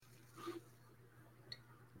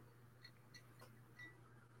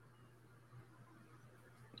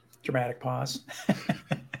Dramatic pause.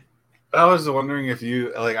 I was wondering if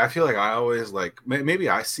you like. I feel like I always like. Maybe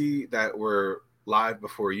I see that we're live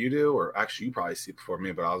before you do, or actually, you probably see it before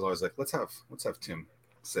me. But I was always like, let's have Tim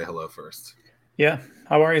say hello first. Yeah.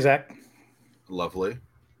 How are you, Zach? Lovely. Good.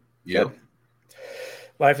 You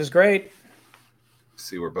Life is great.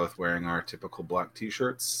 see, we're both wearing our typical black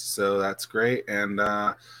T-shirts, so that's great. And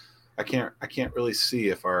I can't really see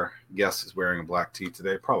if our guest is wearing a black tee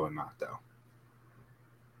today. Probably not, though.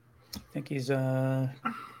 I think he's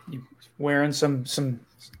wearing some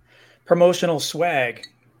promotional swag,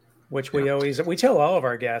 which Yeah. we tell all of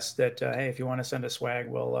our guests that hey, if you want to send us swag,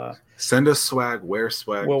 Send us swag, wear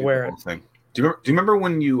swag, we'll do the wear whole it. thing. Do you remember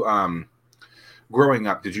when you growing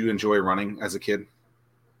up? Did you enjoy running as a kid?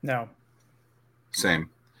 No, Same. Do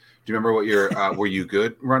you remember what your were you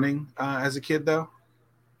good running as a kid though?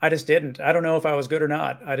 I just didn't. I don't know if I was good or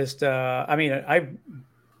not. I just I mean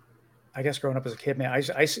I guess growing up as a kid, man,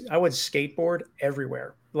 I would skateboard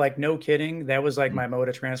everywhere. Like no kidding, that was like Mm. my mode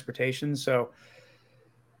of transportation. So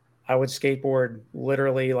I would skateboard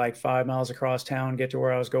literally like 5 miles across town, get to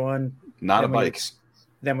where I was going. Not a Then we would bike.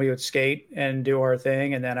 then we would skate and do our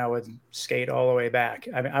thing, and then I would skate all the way back.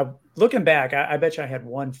 I mean, looking back, I bet you I had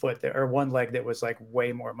one foot there or one leg that was like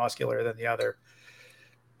way more muscular than the other.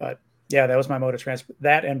 But yeah, that was my mode of transport.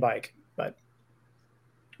 That and bike. But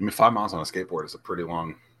I mean, 5 miles on a skateboard is a pretty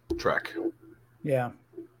long trek. yeah,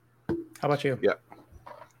 how about you? Yeah.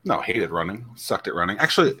 No, hated running. Sucked at running.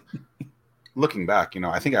 Actually, looking back,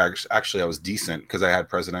 I think I was decent because I had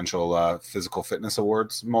presidential physical fitness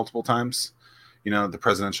awards multiple times. The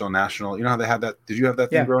presidential national. You know how they had that? Did you have that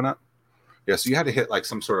thing Yeah, growing up? Yeah. So you had to hit like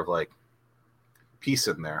some sort of like piece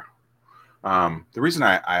in there. The reason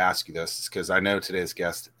I ask you this is because I know today's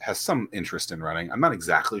guest has some interest in running. I'm not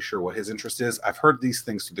exactly sure what his interest is. I've heard these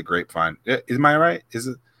things through the grapevine. Am I right? Is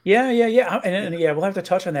it? yeah, and yeah, we'll have to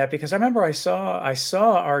touch on that because I remember I saw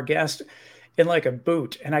our guest in like a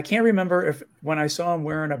boot, and I can't remember if when I saw him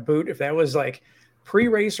wearing a boot if that was like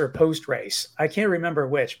pre-race or post-race. I can't remember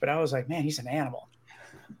which, but I was like, man, he's an animal.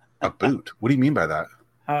 A boot? What do you mean by that?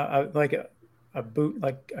 Like a boot,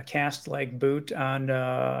 like a cast leg boot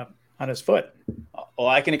on his foot. Well,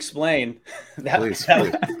 I can explain. that Please,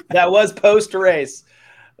 please. that, that was post race.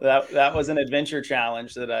 That was an adventure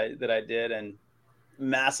challenge that I did and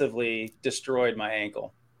massively destroyed my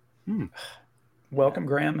ankle. Hmm. Welcome,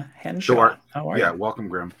 Graham Henshaw. So How are yeah, you? welcome,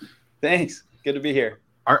 Grim. Thanks. Good to be here.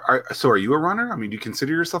 So are you a runner? I mean, do you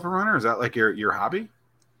consider yourself a runner? Is that like your hobby?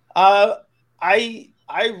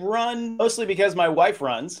 I run mostly because my wife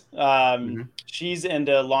runs. Mm-hmm. She's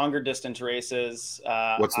into longer distance races.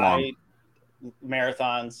 What's long?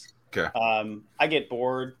 Marathons. Okay. I get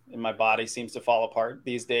bored and my body seems to fall apart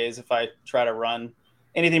these days if I try to run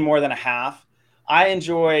anything more than a half. I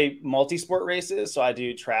enjoy multi-sport races, so I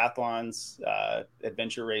do triathlons,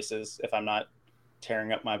 adventure races if I'm not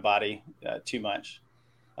tearing up my body too much.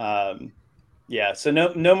 Yeah, so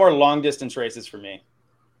no more long distance races for me.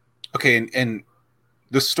 Okay, and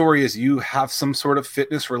the story is you have some sort of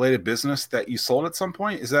fitness related business that you sold at some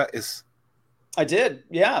point. Is I did.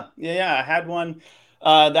 Yeah. I had one.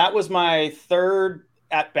 That was my third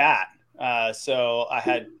at bat. So I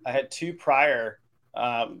had two prior,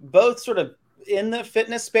 both sort of in the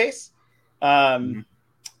fitness space. Mhm.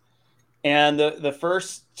 And the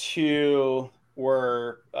first two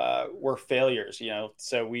were failures,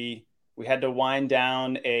 so we had to wind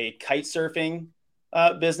down a kite surfing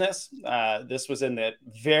business. This was in the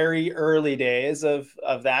very early days of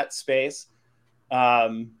that space.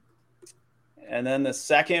 And then the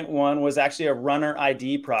second one was actually a runner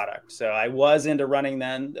ID product. So I was into running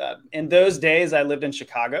then. In those days, I lived in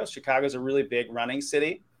Chicago. Chicago's a really big running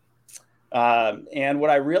city. And what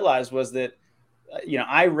I realized was that,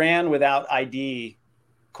 I ran without ID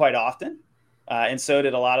quite often. And so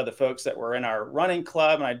did a lot of the folks that were in our running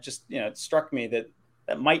club. And I just, it struck me that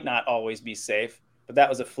might not always be safe, but that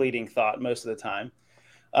was a fleeting thought most of the time.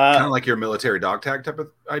 kind of like your military dog tag type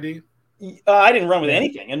of ID? I didn't run with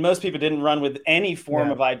anything, and most people didn't run with any form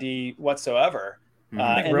Yeah. of ID whatsoever. Mhm.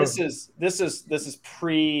 And this is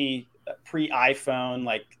pre iPhone.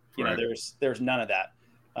 Like Right. there's none of that.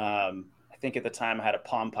 I think at the time I had a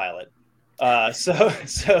Palm Pilot. So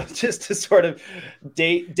just to sort of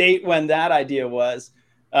date when that idea was.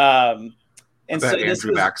 I And bet so this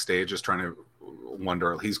Andrew was backstage is trying to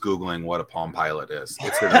wonder. He's Googling what a Palm Pilot is.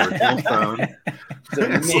 It's their original phone. it's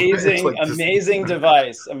an amazing, like this- amazing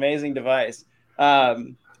device. Amazing device.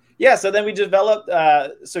 Yeah. So then we developed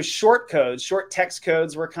short text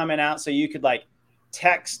codes were coming out, so you could like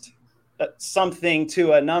text something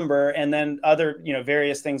to a number, and then other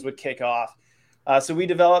various things would kick off. So we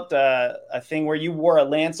developed a thing where you wore a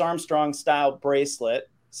Lance Armstrong style bracelet,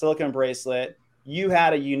 silicone bracelet. You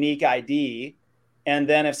had a unique ID. And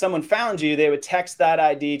then if someone found you, they would text that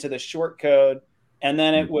ID to the short code. And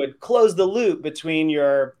then it would close the loop between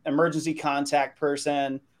your emergency contact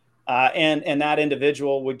person and that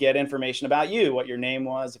individual would get information about you, what your name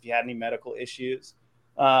was, if you had any medical issues.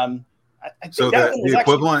 I think so the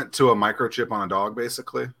equivalent to a microchip on a dog,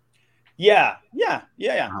 basically? Yeah.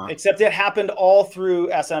 Except it happened all through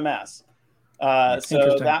SMS.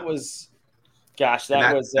 So that was,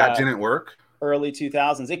 that didn't work? Early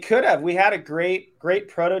 2000s. It could have. We had a great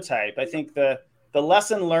prototype. I think the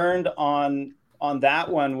lesson learned on that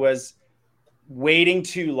one was waiting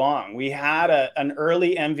too long. We had an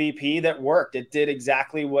early MVP that worked. It did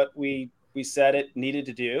exactly what we said it needed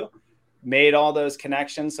to do, made all those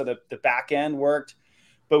connections so that the back end worked,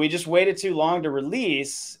 but we just waited too long to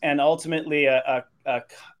release. And ultimately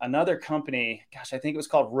another company, I think it was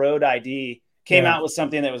called Road ID, came out with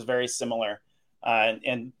something that was very similar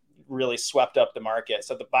and really swept up the market.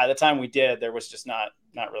 So by the time we did, there was just not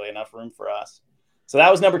really enough room for us. So that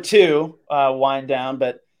was number 2, wind down.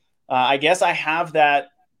 But I guess I have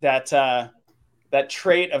that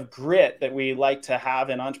trait of grit that we like to have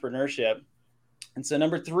in entrepreneurship. And so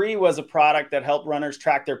number 3 was a product that helped runners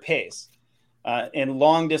track their pace in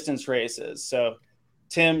long distance races. So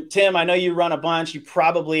Tim, I know you run a bunch. You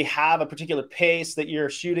probably have a particular pace that you're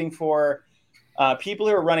shooting for. People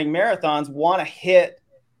who are running marathons want to hit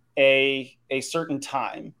a certain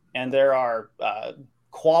time, and there are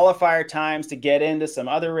qualifier times to get into some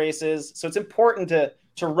other races. So it's important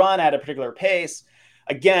to run at a particular pace.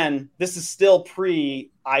 Again, this is still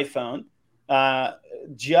pre-iPhone,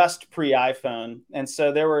 just pre-iPhone. And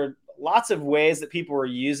so there were lots of ways that people were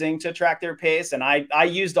using to track their pace. And I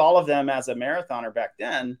used all of them as a marathoner back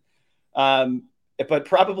then. But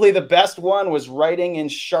probably the best one was writing in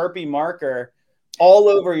Sharpie marker all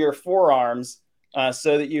over your forearms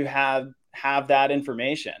so that you have that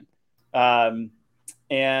information.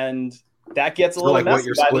 And that gets a little like messy. What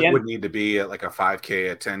your split would need to be at like a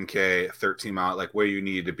 5K, a 10K, a 13 mile, like where you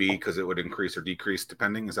needed to be because it would increase or decrease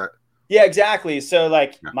depending. Is that? Yeah, exactly. So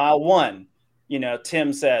mile 1,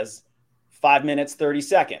 Tim says 5 minutes, 30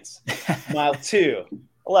 seconds. Mile 2,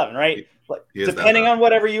 11, right? Depending on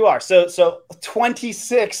whatever you are. So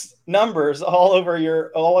 26 numbers all over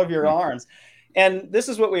your arms. And this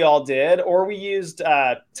is what we all did. Or we used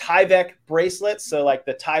Tyvek bracelets. So like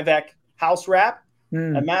the Tyvek house wrap.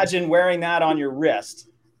 Imagine wearing that on your wrist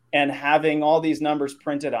and having all these numbers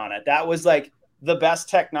printed on it. That was like the best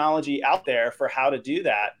technology out there for how to do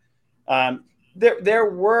that. There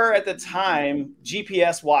were at the time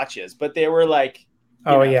GPS watches, but they were like,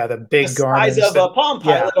 the big the size of a Palm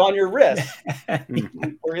Pilot on your wrist.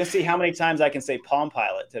 We're going to see how many times I can say Palm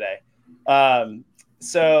Pilot today.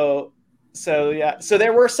 So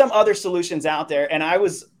there were some other solutions out there, and I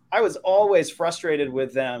was always frustrated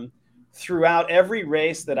with them throughout every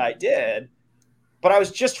race that I did, but I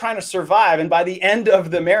was just trying to survive. And by the end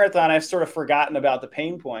of the marathon, I've sort of forgotten about the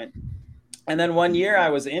pain point. And then one year I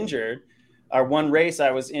was injured, or one race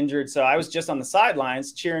I was injured. So I was just on the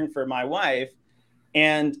sidelines cheering for my wife.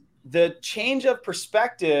 And the change of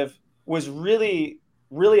perspective was really,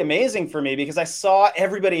 really amazing for me because I saw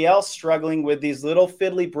everybody else struggling with these little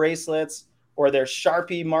fiddly bracelets or their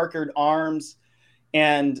Sharpie markered arms,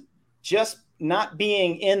 and just not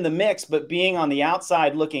being in the mix, but being on the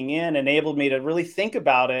outside looking in enabled me to really think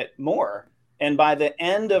about it more. And by the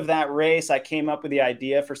end of that race, I came up with the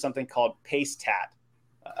idea for something called Pace Tat,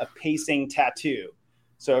 a pacing tattoo.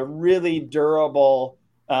 So a really durable,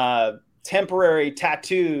 temporary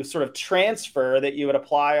tattoo sort of transfer that you would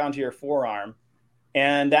apply onto your forearm.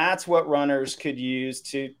 And that's what runners could use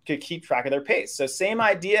to keep track of their pace. So same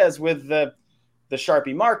idea as with the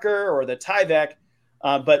Sharpie marker or the Tyvek,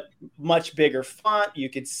 but much bigger font. You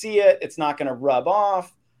could see it. It's not going to rub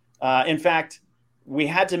off. In fact, we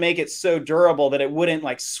had to make it so durable that it wouldn't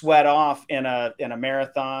like sweat off in a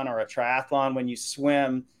marathon or a triathlon when you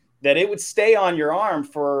swim, that it would stay on your arm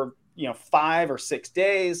for 5 or 6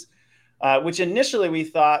 days, which initially we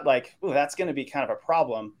thought like, oh, that's going to be kind of a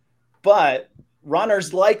problem. But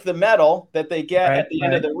runners like the medal that they get at the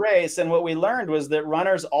end of the race. And what we learned was that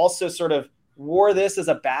runners also sort of wore this as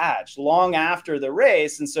a badge long after the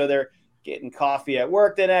race. And so they're getting coffee at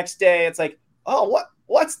work the next day. It's like, oh,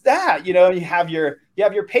 what's that? You have your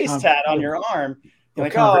pace tat on your arm. You're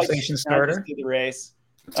like, conversation starter. I just did the race.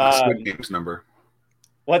 It's my Squid Games number.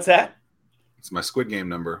 What's that? It's my Squid Game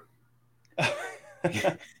number.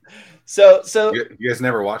 So you guys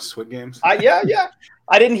never watched Squid Games? Yeah.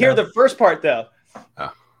 I didn't hear the first part though.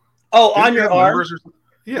 Oh, on your arm.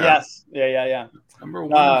 Yeah. Yes. Yeah. Number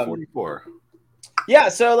 144. Yeah.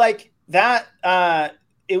 So like that,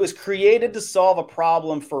 it was created to solve a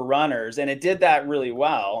problem for runners, and it did that really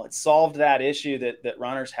well. It solved that issue that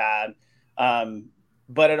runners had.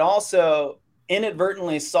 But it also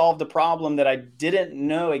inadvertently solved a problem that I didn't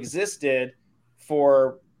know existed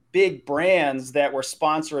for big brands that were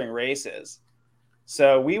sponsoring races.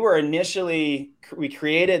 So we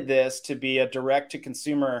created this to be a direct to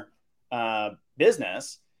consumer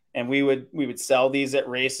business, and we would sell these at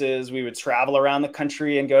races. We would travel around the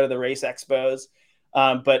country and go to the race expos.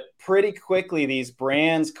 But pretty quickly, these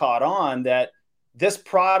brands caught on that this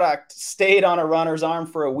product stayed on a runner's arm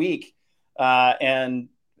for a week. And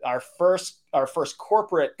our first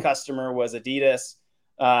corporate customer was Adidas.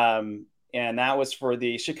 And that was for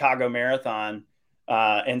the Chicago Marathon.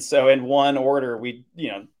 And so in one order, we,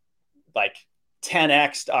 like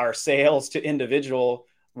 10x'd our sales to individual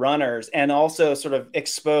runners and also sort of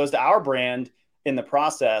exposed our brand in the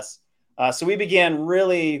process. So we began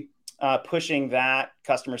really pushing that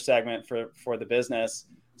customer segment for the business.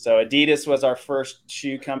 So Adidas was our first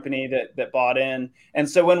shoe company that bought in. And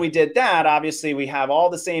so when we did that, obviously we have all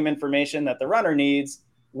the same information that the runner needs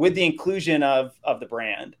with the inclusion of the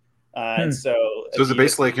brand. And so is it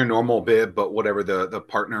basically like your normal bib, but whatever the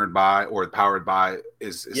partnered by or powered by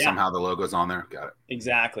is somehow the logo's on there? Got it.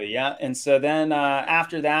 Exactly. Yeah. And so then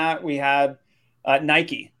after that, we had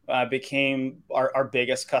Nike became our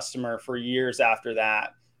biggest customer for years after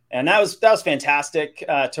that. And that was fantastic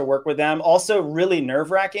to work with them. Also really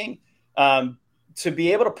nerve-wracking to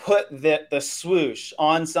be able to put the swoosh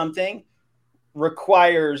on something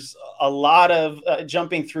requires a lot of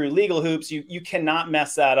jumping through legal hoops. You cannot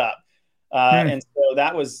mess that up. And so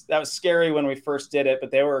that was scary when we first did it,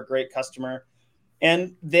 but they were a great customer,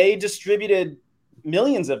 and they distributed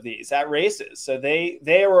millions of these at races. So they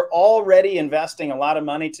were already investing a lot of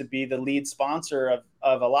money to be the lead sponsor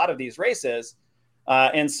of a lot of these races.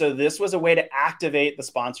 And so this was a way to activate the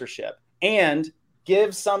sponsorship and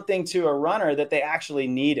give something to a runner that they actually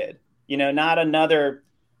needed, not another,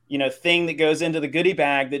 thing that goes into the goodie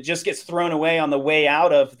bag that just gets thrown away on the way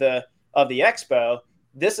out of the expo.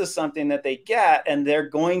 This is something that they get and they're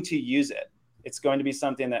going to use it. It's going to be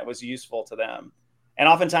something that was useful to them. And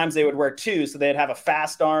oftentimes they would wear two. So they'd have a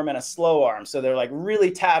fast arm and a slow arm. So they're like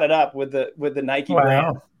really tatted up with the Nike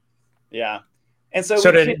brand. Yeah. And so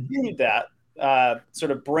we continued that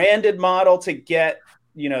sort of branded model to get,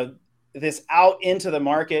 this out into the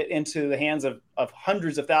market, into the hands of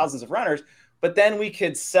hundreds of thousands of runners. But then we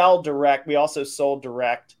could sell direct. We also sold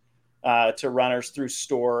direct to runners through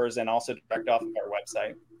stores and also direct off of our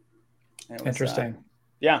website. Interesting.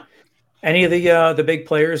 Yeah. Any of the big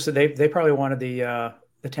players, they probably wanted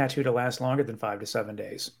the tattoo to last longer than 5 to 7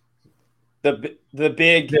 days. The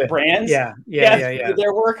big brands. Yeah.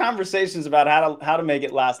 There were conversations about how to make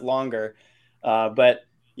it last longer, but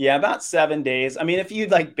yeah, about 7 days. I mean, if you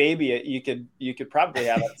like baby it, you could probably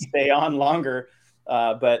have it stay on longer,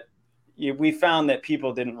 but we found that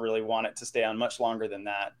people didn't really want it to stay on much longer than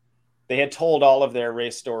that. They had told all of their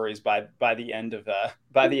race stories by the end of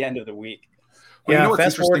the week. Well, you know what's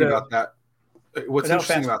interesting about that? What's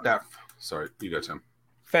interesting about that? Sorry, you go, Tim.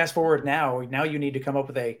 Fast forward now you need to come up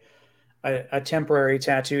with a temporary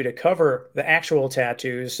tattoo to cover the actual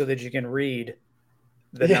tattoos so that you can read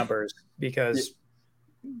the numbers, because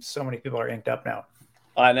so many people are inked up now.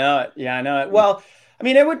 I know it. Yeah, I know it. Well, I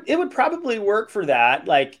mean, it would probably work for that.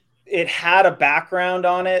 Like, it had a background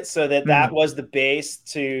on it so that was the base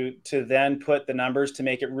to then put the numbers to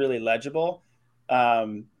make it really legible.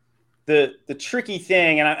 The tricky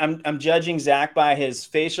thing, and I'm judging Zach by his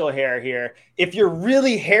facial hair here. If you're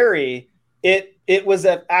really hairy, it was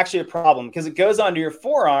actually a problem because it goes onto your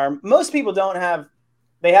forearm. Most people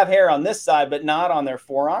they have hair on this side, but not on their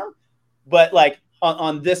forearm. But like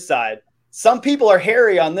on this side, some people are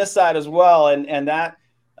hairy on this side as well, and that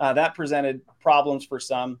presented problems for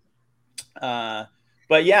some.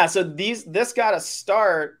 But yeah, so this got to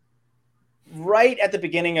start right at the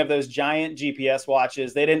beginning of those giant GPS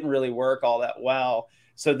watches. They didn't really work all that well.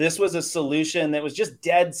 So this was a solution that was just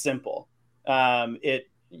dead simple. When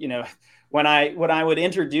I would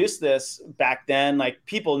introduce this back then, like,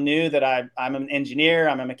 people knew that I'm an engineer.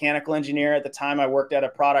 I'm a mechanical engineer. At the time, I worked at a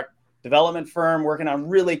product development firm working on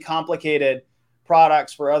really complicated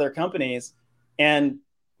products for other companies. And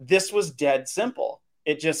this was dead simple.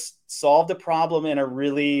 It just solved a problem in a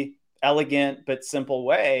really elegant but simple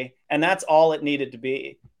way. And that's all it needed to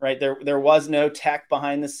be, right? There was no tech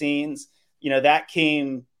behind the scenes. That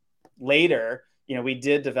came later. We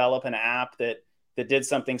did develop an app that did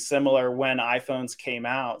something similar when iPhones came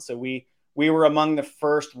out. So we We were among the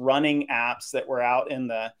first running apps that were out in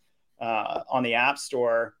the on the App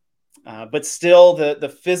Store. But still, the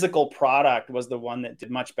physical product was the one that did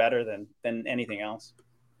much better than anything else.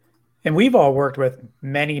 And we've all worked with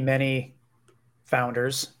many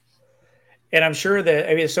founders. And I'm sure that,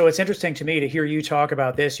 I mean, so it's interesting to me to hear you talk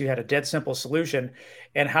about this. You had a dead simple solution,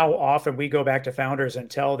 and how often we go back to founders and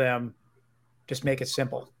tell them, just make it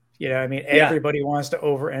simple. You know, I mean, everybody wants to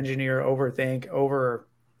over-engineer, overthink, over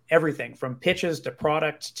everything from pitches to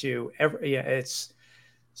product to that's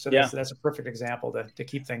a perfect example to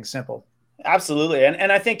keep things simple. Absolutely.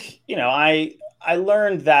 And I think, I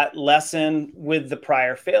learned that lesson with the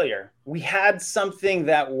prior failure. We had something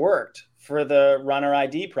that worked for the Runner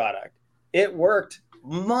ID product. It worked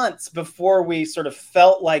months before we sort of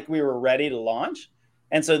felt like we were ready to launch.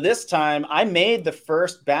 And so this time I made the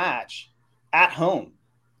first batch at home,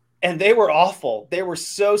 and they were awful. They were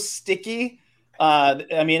so sticky.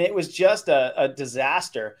 It was just a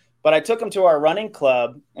disaster. But I took them to our running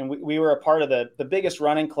club, and we were a part of the biggest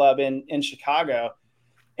running club in Chicago.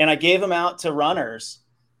 And I gave them out to runners.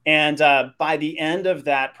 And by the end of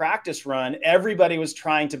that practice run, everybody was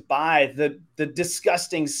trying to buy the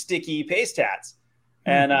disgusting sticky paste tats.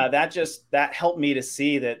 And that helped me to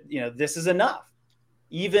see that, this is enough.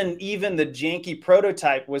 Even the janky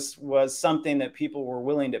prototype was something that people were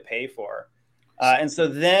willing to pay for. And so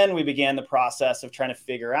then we began the process of trying to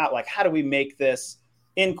figure out, like, how do we make this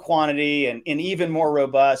in quantity and even more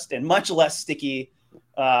robust and much less sticky.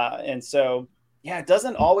 And so, it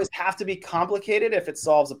doesn't always have to be complicated if it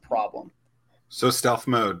solves a problem. So stealth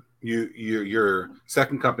mode, your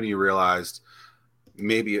second company, you realized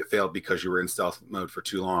maybe it failed because you were in stealth mode for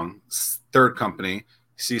too long. Third company,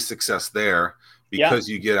 see success there because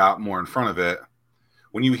you get out more in front of it.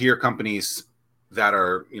 When you hear companies that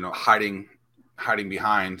are, hiding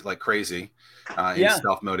behind like crazy in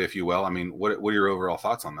stealth mode, if you will, I mean, what are your overall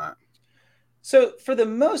thoughts on that? So for the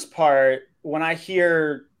most part, when I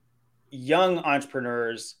hear young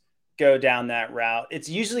entrepreneurs go down that route, it's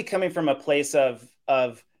usually coming from a place of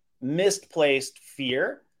misplaced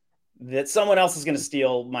fear that someone else is going to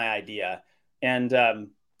steal my idea. And,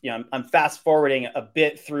 I'm fast forwarding a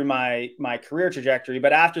bit through my career trajectory,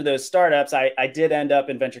 but after those startups, I did end up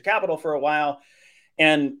in venture capital for a while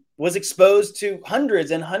and was exposed to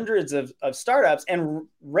hundreds and hundreds of startups. And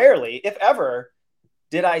rarely, if ever,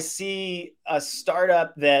 did I see a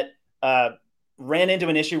startup that ran into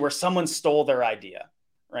an issue where someone stole their idea,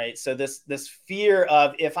 right? So this fear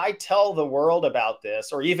of, if I tell the world about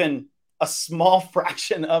this, or even a small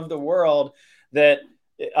fraction of the world, that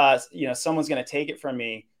someone's going to take it from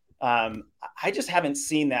me. I just haven't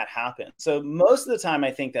seen that happen. So most of the time,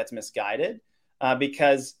 I think that's misguided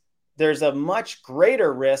because there's a much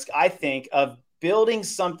greater risk, I think, of building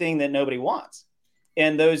something that nobody wants.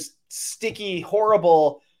 And those sticky,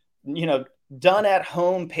 horrible, done at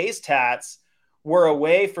home paste tats were a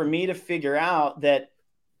way for me to figure out that,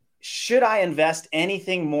 should I invest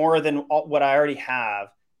anything more than what I already have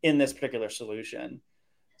in this particular solution?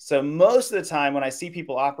 So most of the time when I see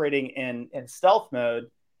people operating in stealth mode,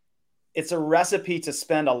 it's a recipe to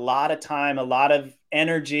spend a lot of time, a lot of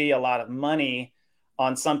energy, a lot of money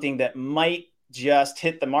on something that might just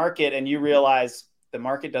hit the market, and you realize the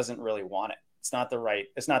market doesn't really want it. It's not the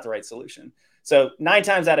right solution. So 9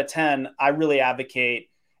 times out of 10, I really advocate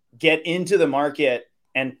get into the market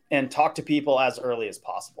and talk to people as early as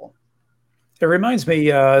possible. It reminds me,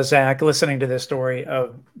 Zach, listening to this story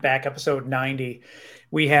of back episode 90,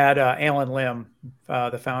 we had Alan Lim,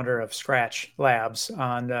 the founder of Scratch Labs,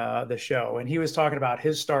 on the show. And he was talking about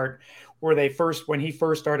his start when he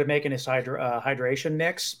first started making his hydration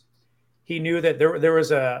mix. He knew that there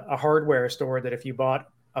was a hardware store that if you bought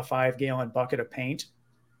a 5-gallon bucket of paint,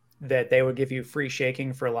 that they would give you free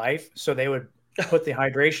shaking for life. So they would put the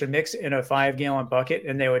hydration mix in a 5-gallon bucket,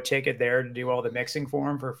 and they would take it there to do all the mixing for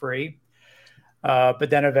him for free. But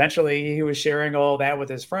then eventually he was sharing all that with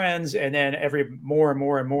his friends, and then more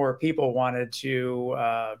and more people wanted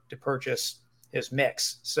to purchase his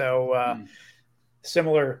mix. So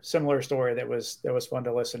similar story that was fun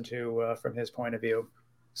to listen to from his point of view.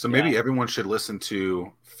 So maybe everyone should listen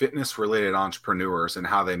to fitness related entrepreneurs and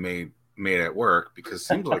how they made it work, because it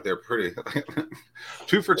seems like they're pretty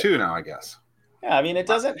 2 for 2 now, I guess. Yeah, I mean, it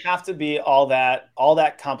doesn't have to be all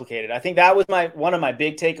that complicated. I think that was one of my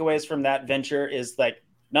big takeaways from that venture is, like,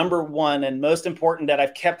 number one and most important that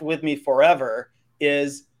I've kept with me forever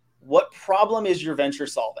is, what problem is your venture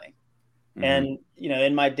solving? Mm-hmm. And,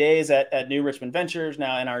 in my days at New Richmond Ventures,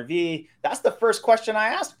 now NRV, that's the first question I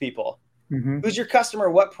ask people. Mm-hmm. Who's your customer?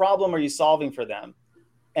 What problem are you solving for them?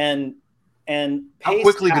 And how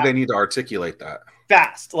quickly do they need to articulate that?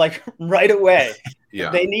 fast, like right away. Yeah.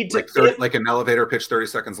 They need to like an elevator pitch 30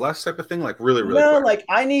 seconds less type of thing, like really quick. Like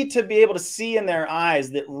I need to be able to see in their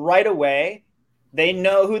eyes that right away they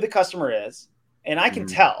know who the customer is. And I can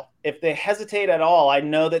tell if they hesitate at all. I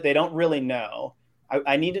know that they don't really know.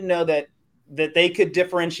 I need to know that they could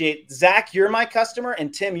differentiate. Zach, you're my customer,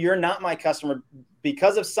 and Tim, you're not my customer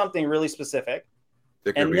because of something really specific.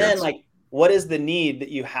 And then like, what is the need that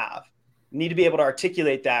you have? You need to be able to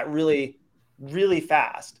articulate that really, really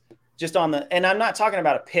fast. Just on and I'm not talking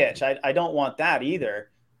about a pitch. I don't want that either.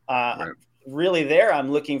 Right. Really there, I'm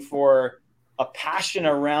looking for a passion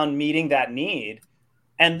around meeting that need.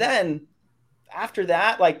 And then after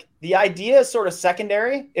that, like the idea is sort of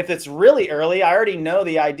secondary. If it's really early, I already know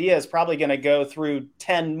the idea is probably going to go through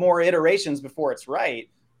 10 more iterations before it's right.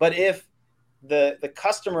 But if the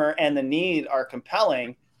customer and the need are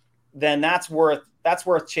compelling, then that's worth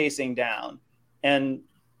chasing down. And,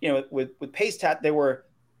 you know, with Pacetat, there were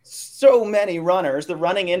so many runners. The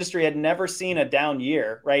running industry had never seen a down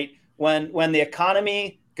year, right? When the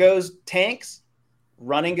economy goes tanks,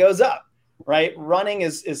 running goes up, right? Running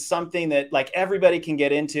is something that like everybody can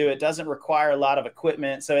get into. It doesn't require a lot of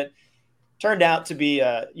equipment. So it turned out to be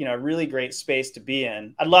a really great space to be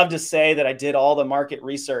in. I'd love to say that I did all the market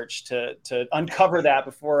research to uncover that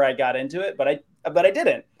before I got into it, but I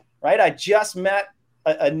didn't, right? I just met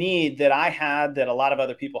a need that I had that a lot of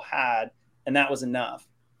other people had, and that was enough.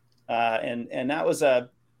 And that was a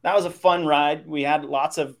fun ride. We had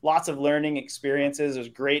lots of learning experiences. It was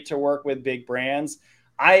great to work with big brands.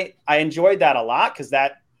 I enjoyed that a lot because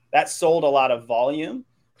that sold a lot of volume.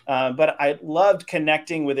 But I loved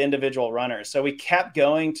connecting with individual runners. So we kept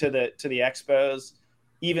going to the expos,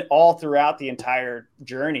 even all throughout the entire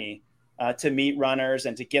journey, to meet runners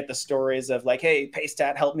and to get the stories of like, hey,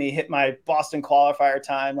 Pacetat helped me hit my Boston qualifier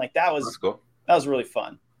time. Like That's cool. That was really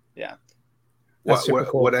fun. Yeah. What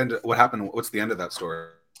happened? What's the end of that story?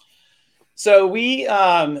 So we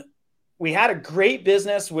had a great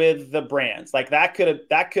business with the brands. Like that could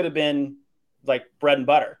have been like bread and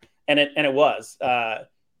butter, and it was.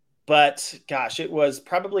 But gosh, it was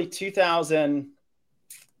probably 2000.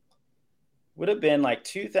 Would have been like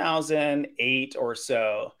 2008 or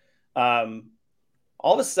so. All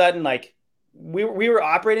of a sudden, like we were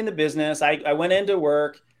operating the business. I went into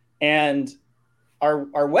work and our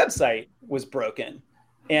website was broken,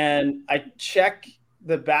 and I check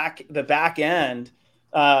the back end,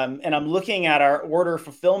 and I'm looking at our order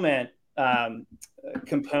fulfillment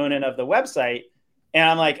component of the website, and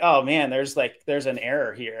I'm like, oh man, there's an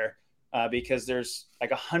error here because there's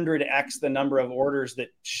like 100x the number of orders that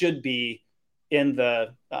should be in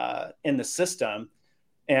the system,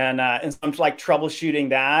 and so I'm like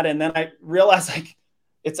troubleshooting that, and then I realized like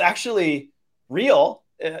it's actually real.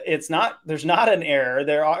 There's not an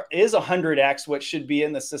error. Is 100x what should be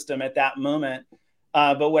in the system at that moment.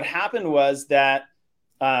 But what happened was that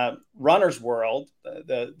Runner's World,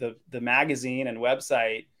 the magazine and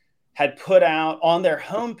website, had put out on their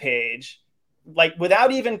homepage, like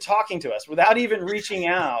without even talking to us, without even reaching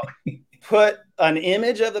out, put an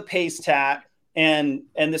image of the Pacetat, and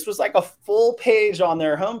this was like a full page on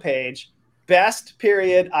their homepage, best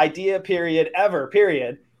period, idea period, ever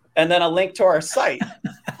period, and then a link to our site.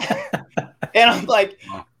 And I'm like,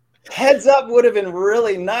 heads up would have been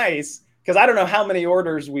really nice, because I don't know how many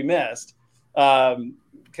orders we missed,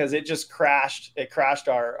 because it just crashed. It crashed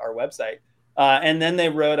our website. And then they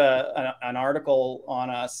wrote an article on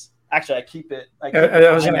us. Actually, I keep it.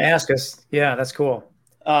 I was going to ask us. Yeah, that's cool.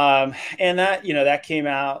 And that came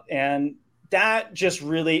out, and that just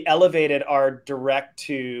really elevated our direct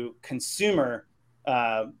to consumer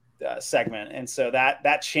segment. And so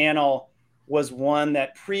that channel was one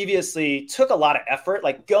that previously took a lot of effort.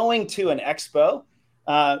 Like going to an expo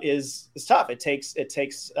is tough. It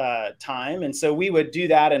takes time. And so we would do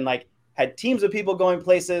that and like had teams of people going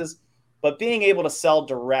places, but being able to sell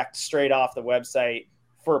direct straight off the website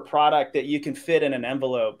for a product that you can fit in an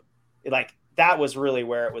envelope, like that was really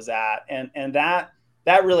where it was at. And that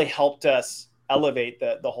really helped us elevate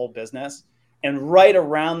the whole business. And right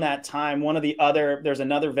around that time, there's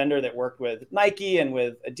another vendor that worked with Nike and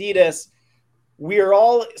with Adidas. We are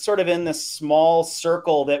all sort of in this small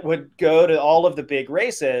circle that would go to all of the big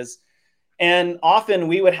races. And often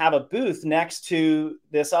we would have a booth next to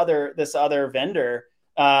this other vendor.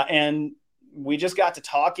 And we just got to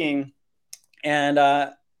talking, and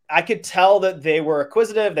I could tell that they were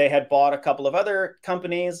acquisitive. They had bought a couple of other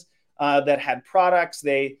companies that had products.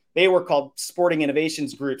 They were called Sporting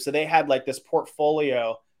Innovations Group. So they had like this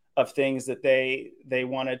portfolio of things that they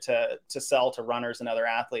wanted to sell to runners and other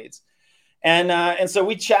athletes. And so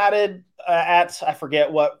we chatted at, I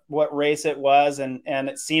forget what race it was. And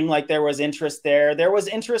it seemed like there was interest there. There was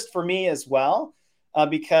interest for me as well,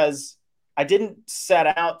 because I didn't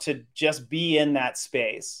set out to just be in that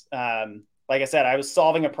space. Like I said, I was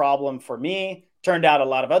solving a problem for me. Turned out a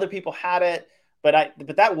lot of other people had it, but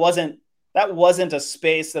that wasn't a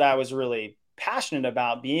space that I was really passionate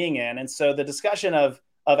about being in. And so the discussion of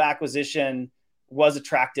acquisition was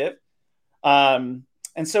attractive.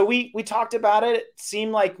 And so we talked about it. It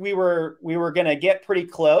seemed like we were going to get pretty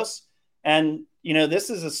close. And, this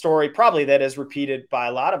is a story probably that is repeated by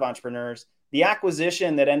a lot of entrepreneurs. The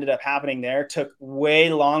acquisition that ended up happening there took way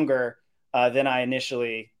longer than I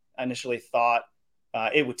initially thought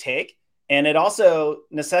it would take. And it also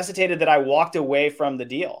necessitated that I walked away from the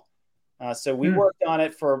deal. So we worked on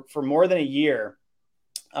it for more than a year.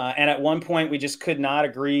 And at one point we just could not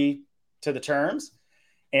agree to the terms,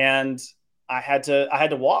 and I had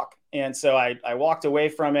to walk. And so I walked away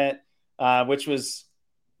from it, which was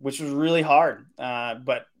really hard.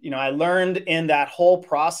 But, I learned in that whole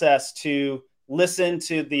process to listen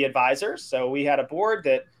to the advisors. So we had a board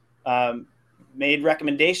that made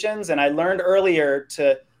recommendations, and I learned earlier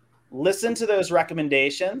to listen to those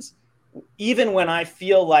recommendations, even when I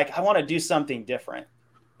feel like I want to do something different.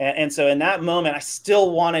 And so in that moment, I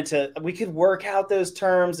still wanted we could work out those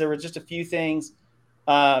terms. There were just a few things.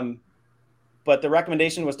 But the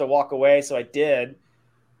recommendation was to walk away. So I did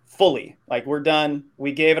fully. Like, we're done.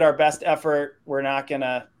 We gave it our best effort. We're not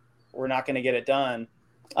gonna get it done.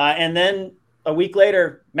 And then a week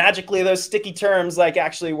later, magically, those sticky terms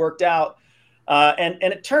actually worked out. And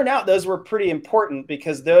it turned out those were pretty important,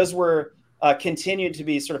 because those were continued to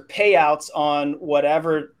be sort of payouts on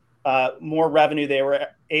whatever more revenue they were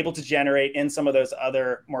able to generate in some of those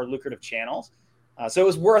other more lucrative channels. So it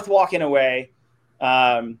was worth walking away.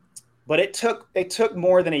 But it took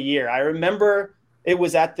more than a year. I remember it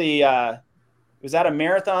was at a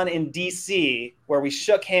marathon in DC where we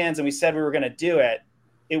shook hands and we said we were going to do it.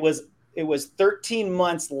 It was 13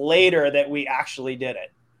 months later that we actually did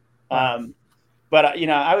it. But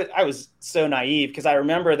I was so naive, because I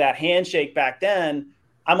remember that handshake back then.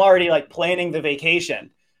 I'm already planning the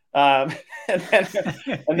vacation, and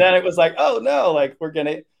then it was like, oh no, we're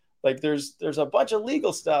gonna there's a bunch of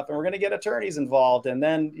legal stuff, and we're gonna get attorneys involved, and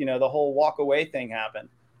then the whole walk away thing happened.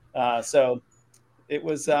 So it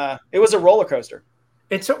was a roller coaster.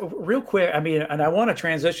 It's real quick. I mean, and I want to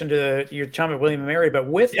transition to your time at William & Mary, but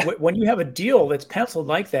when you have a deal that's penciled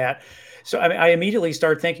like that, so I immediately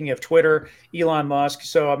start thinking of Twitter, Elon Musk.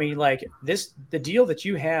 So I mean, the deal that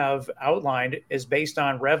you have outlined is based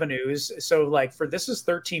on revenues. So this is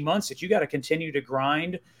 13 months that you got to continue to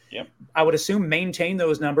grind. Yep. I would assume maintain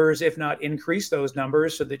those numbers, if not increase those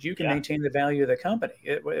numbers, so that you can maintain the value of the company.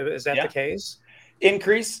 Is that the case?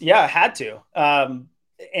 Increase, I had to.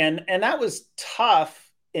 And that was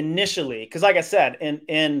tough initially, because like I said,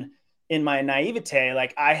 in my naivete,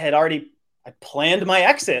 I planned my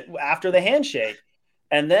exit after the handshake,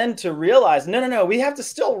 and then to realize, no, we have to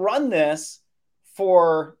still run this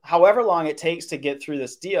for however long it takes to get through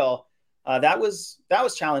this deal. That was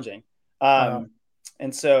challenging.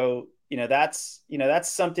 And so, that's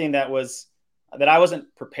something that I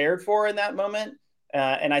wasn't prepared for in that moment.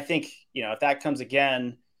 And I think, if that comes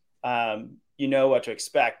again, what to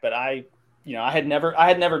expect. But I had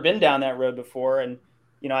never been down that road before. And,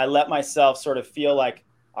 I let myself sort of feel like,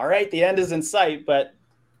 all right, the end is in sight, but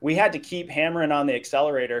we had to keep hammering on the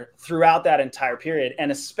accelerator throughout that entire period. And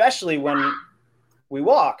especially when we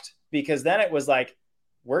walked, because then it was like,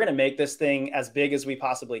 we're going to make this thing as big as we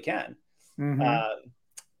possibly can.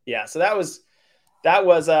 Mm-hmm. So that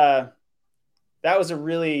was a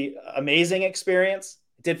really amazing experience.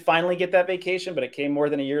 Did finally get that vacation, but it came more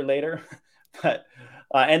than a year later. But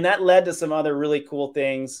and that led to some other really cool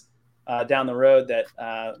things down the road that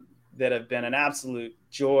have been an absolute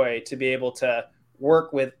joy to be able to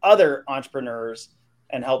work with other entrepreneurs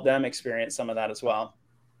and help them experience some of that as well.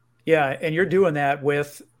 Yeah, and you're doing that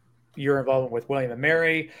with your involvement with William &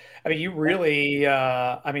 Mary. I mean, you really,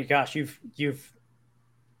 gosh, you've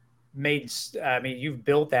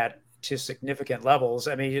built that to significant levels.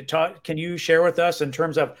 I mean, can you share with us in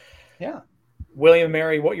terms of William &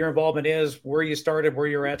 Mary, what your involvement is, where you started, where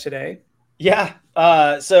you're at today? Yeah.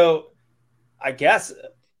 So I guess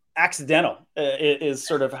accidental is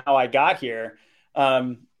sort of how I got here.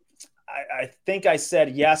 I think I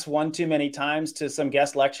said yes one too many times to some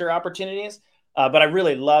guest lecture opportunities, but I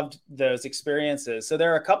really loved those experiences. So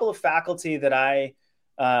there are a couple of faculty that I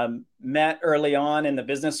met early on in the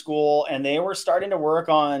business school, and they were starting to work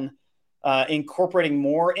on incorporating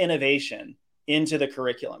more innovation into the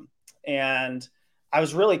curriculum. And I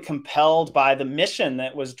was really compelled by the mission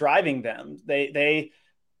that was driving them. They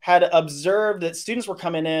had observed that students were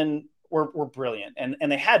coming in were brilliant,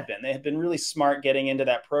 and they had been really smart getting into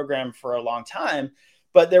that program for a long time.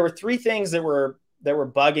 But there were three things that were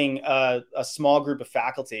bugging a small group of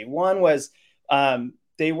faculty. One was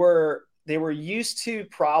they were used to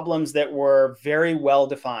problems that were very well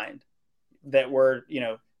defined, that were,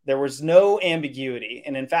 there was no ambiguity.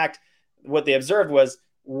 And in fact, what they observed was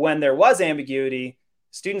when there was ambiguity,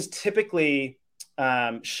 students typically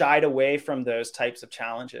shied away from those types of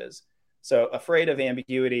challenges. So afraid of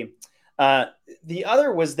ambiguity. The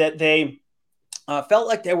other was that they felt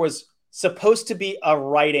like there was supposed to be a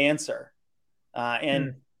right answer.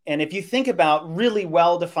 And if you think about really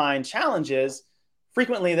well-defined challenges,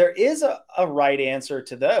 frequently there is a right answer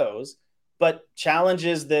to those, but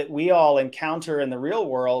challenges that we all encounter in the real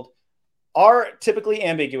world are typically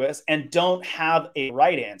ambiguous and don't have a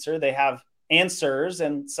right answer. They have answers,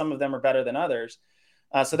 and some of them are better than others.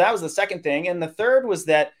 So that was the second thing. And the third was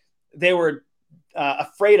that they were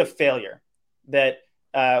afraid of failure, that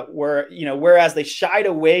whereas they shied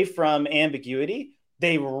away from ambiguity,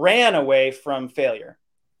 they ran away from failure.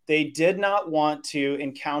 They did not want to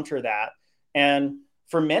encounter that. And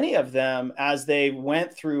for many of them, as they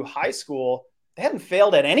went through high school, they hadn't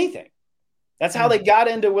failed at anything. That's how they got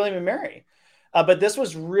into William and Mary. But this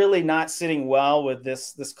was really not sitting well with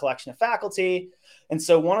this collection of faculty. And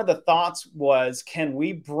so one of the thoughts was, can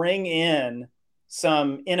we bring in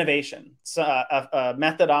some innovation, a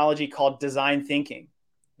methodology called design thinking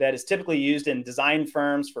that is typically used in design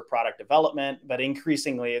firms for product development, but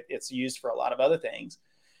increasingly it's used for a lot of other things.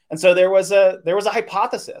 And so there was a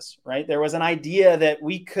hypothesis, right? There was an idea that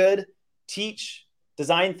we could teach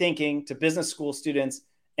design thinking to business school students,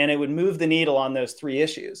 and it would move the needle on those three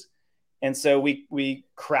issues. And so we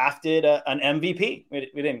crafted an MVP. We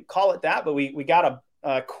didn't call it that, but we got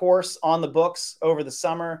a course on the books over the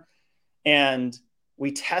summer, and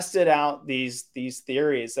we tested out these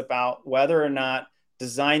theories about whether or not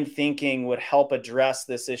design thinking would help address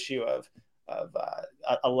this issue of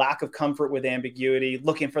a lack of comfort with ambiguity,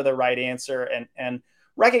 looking for the right answer, and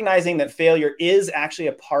recognizing that failure is actually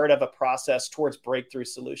a part of a process towards breakthrough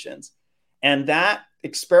solutions. And that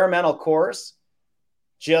experimental course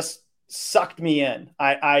just sucked me in.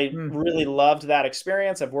 I really loved that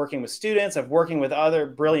experience of working with students, of working with other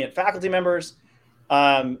brilliant faculty members.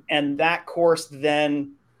 And that course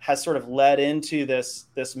then has sort of led into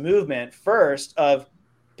this movement first of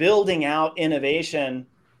building out innovation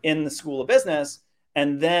in the School of Business,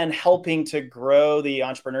 and then helping to grow the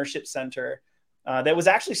Entrepreneurship Center that was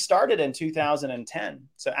actually started in 2010.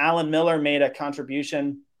 So Alan Miller made a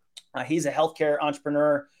contribution. He's a healthcare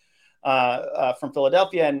entrepreneur from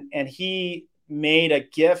Philadelphia, and he made a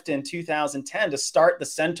gift in 2010 to start the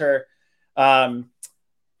center.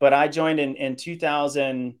 But I joined in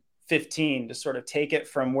 2015 to sort of take it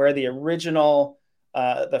from where the original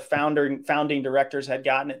the founding directors had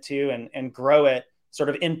gotten it to, and grow it sort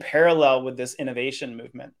of in parallel with this innovation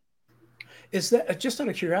movement. Is that, just out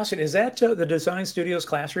of curiosity, is that the Design Studios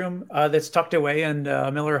classroom that's tucked away in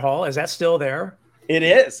Miller Hall? Is that still there? It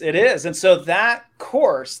is. And so that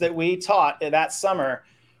course that we taught that summer,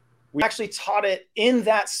 we actually taught it in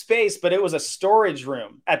that space, but it was a storage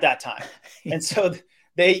room at that time. And so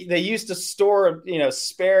they used to store,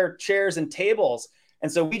 spare chairs and tables. And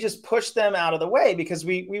so we just pushed them out of the way because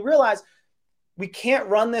we realized we can't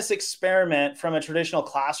run this experiment from a traditional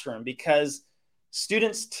classroom, because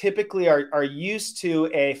students typically are used to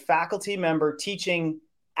a faculty member teaching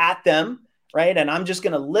at them, right? And I'm just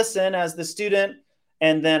going to listen as the student,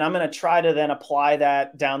 and then I'm going to try to then apply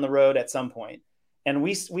that down the road at some point. And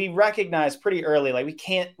we recognize pretty early, like we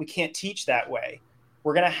can't teach that way.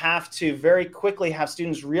 We're going to have to very quickly have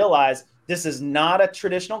students realize this is not a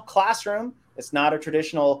traditional classroom. It's not a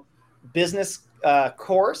traditional business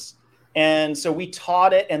course. And so we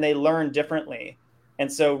taught it, and they learned differently.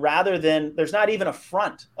 And so rather than, there's not even a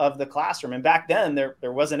front of the classroom. And back then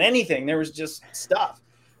there wasn't anything, there was just stuff.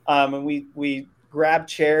 And we grabbed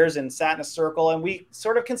chairs and sat in a circle, and we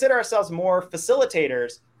sort of consider ourselves more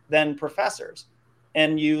facilitators than professors.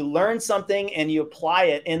 And you learn something and you apply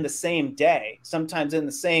it in the same day, sometimes in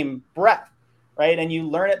the same breath, right? And you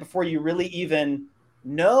learn it before you really even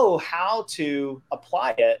know how to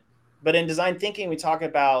apply it. But in design thinking, we talk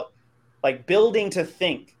about like building to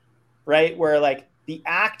think, right? Where like the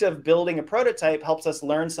act of building a prototype helps us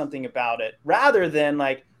learn something about it, rather than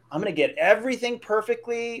like, I'm going to get everything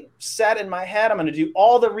perfectly set in my head. I'm going to do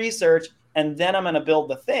all the research, and then I'm going to build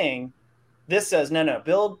the thing. This says, no,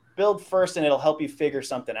 build first, and it'll help you figure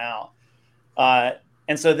something out.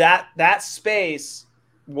 And so that space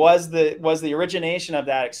was the origination of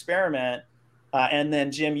that experiment. And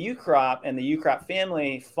then Jim Ukrop and the Ukrop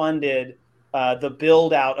family funded the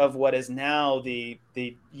build out of what is now the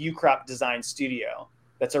Ukrop Design Studio.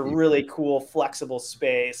 That's a really cool, flexible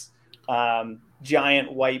space, giant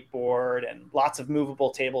whiteboard, and lots of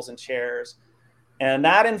movable tables and chairs. And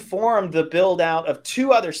that informed the build out of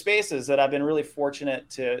 2 other spaces that I've been really fortunate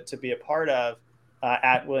to be a part of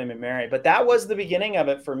at William & Mary. But that was the beginning of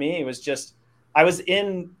it for me. It was just, I was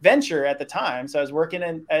in venture at the time. So I was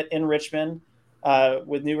working in Richmond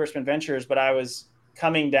with New Richmond Ventures, but I was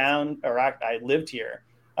coming down, or I lived here.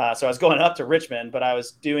 So I was going up to Richmond, but I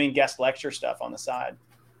was doing guest lecture stuff on the side.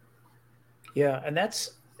 Yeah. And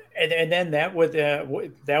then that was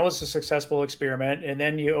a successful experiment. And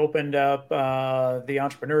then you opened up the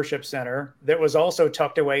Entrepreneurship Center that was also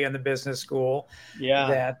tucked away in the business school.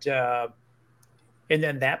 Yeah. And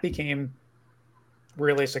then that became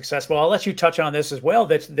really successful. I'll let you touch on this as well.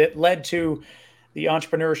 That led to the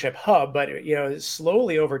Entrepreneurship Hub. But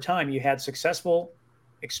slowly over time, you had successful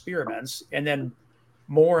experiments, and then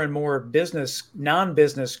more and more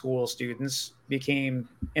non-business school students became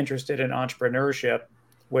interested in entrepreneurship,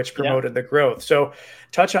 which promoted the growth. So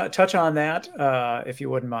touch on that if you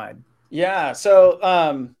wouldn't mind. Yeah.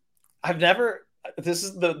 So this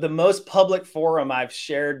is the most public forum I've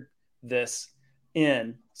shared this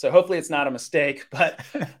in. So hopefully it's not a mistake, but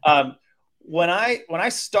when I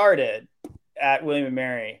started at William &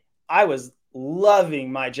 Mary, I was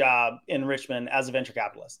loving my job in Richmond as a venture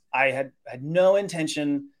capitalist. I had no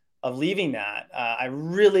intention of leaving that. I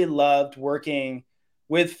really loved working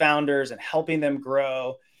with founders and helping them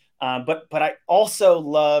grow. But I also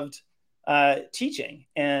loved teaching,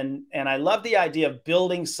 and I loved the idea of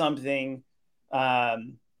building something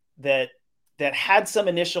that had some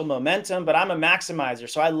initial momentum. But I'm a maximizer,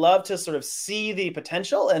 so I love to sort of see the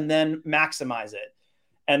potential and then maximize it.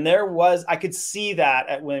 And I could see that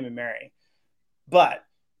at William & Mary. But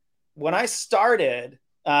when I started,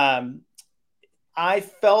 I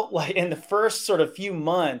felt like in the first sort of few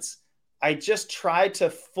months, I just tried to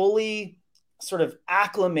fully sort of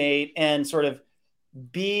acclimate and sort of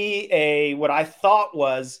be what I thought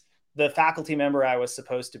was the faculty member I was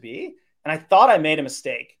supposed to be. And I thought I made a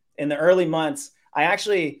mistake. In the early months, I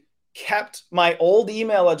actually kept my old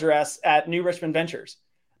email address at New Richmond Ventures.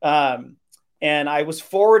 And I was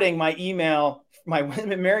forwarding my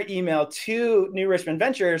William & Mary email to New Richmond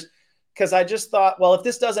Ventures because I just thought, well, if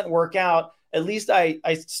this doesn't work out, at least I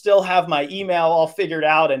still have my email all figured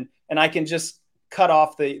out, and I can just cut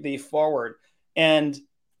off the forward. And,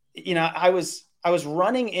 I was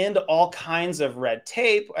running into all kinds of red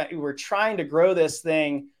tape. We were trying to grow this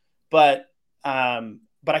thing, but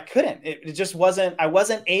I couldn't. It just wasn't. I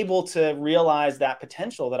wasn't able to realize that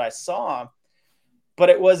potential that I saw. But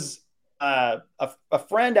it was a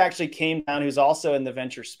friend actually came down who's also in the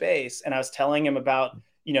venture space, and I was telling him about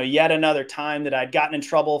yet another time that I'd gotten in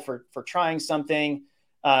trouble for trying something,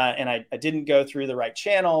 and I didn't go through the right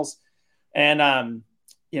channels, and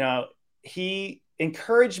he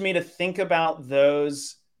encouraged me to think about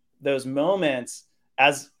those moments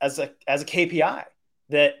as a KPI,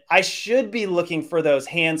 that I should be looking for those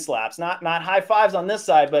hand slaps, not high fives on this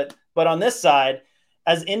side, but on this side,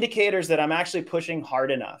 as indicators that I'm actually pushing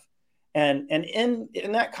hard enough. And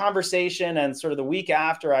in that conversation and sort of the week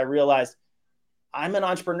after, I realized I'm an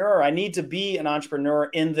entrepreneur. I need to be an entrepreneur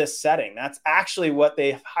in this setting. That's actually what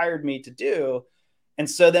they hired me to do. And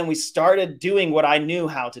so then we started doing what I knew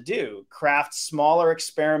how to do: craft smaller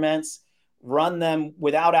experiments, run them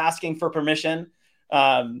without asking for permission,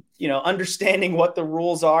 understanding what the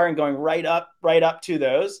rules are and going right up to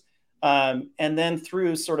those. And then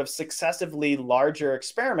through sort of successively larger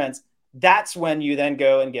experiments, that's when you then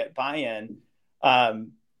go and get buy-in.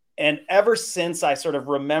 And ever since I sort of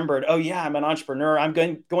remembered, oh yeah, I'm an entrepreneur, I'm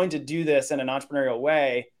going to do this in an entrepreneurial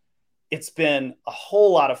way, it's been a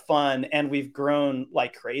whole lot of fun, and we've grown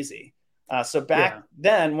like crazy. So back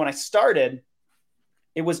then when I started,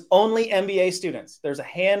 it was only MBA students. There's a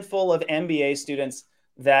handful of MBA students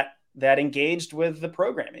that engaged with the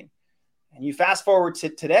programming. And you fast forward to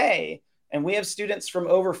today, and we have students from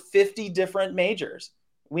over 50 different majors.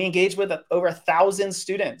 We engage with over 1,000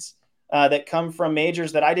 students that come from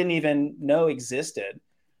majors that I didn't even know existed.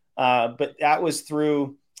 But that was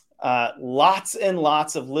through lots and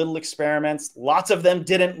lots of little experiments. Lots of them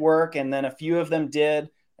didn't work, and then a few of them did.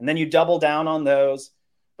 And then you double down on those.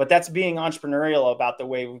 But that's being entrepreneurial about the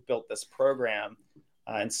way we've built this program.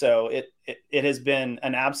 And so it has been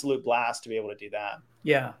an absolute blast to be able to do that.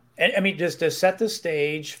 Yeah. And I mean, just to set the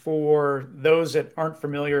stage for those that aren't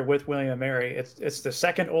familiar with William & Mary, it's the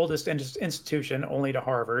second oldest institution, only to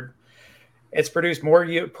Harvard. It's produced more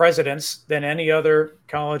presidents than any other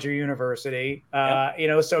college or university.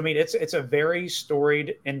 Yep. So I mean, it's a very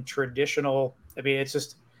storied and traditional. I mean,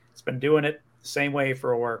 it's been doing it the same way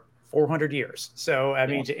for over 400 years. So I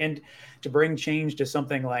mean, to bring change to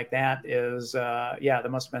something like that is, that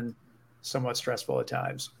must have been somewhat stressful at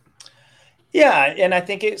times. Yeah, and I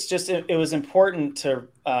think it was important to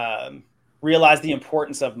realize the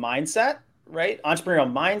importance of mindset, right?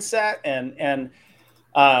 Entrepreneurial mindset,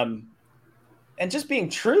 and just being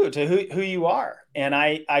true to who you are. And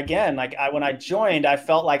when I joined, I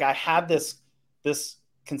felt like I had this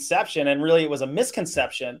conception, and really it was a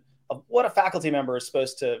misconception of what a faculty member is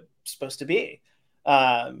supposed to be.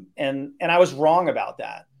 And I was wrong about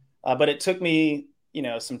that. But it took me,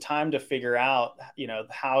 some time to figure out,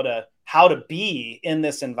 how to be in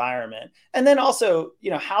this environment. And then also,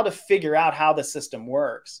 how to figure out how the system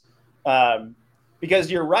works.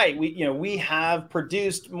 Because you're right, we have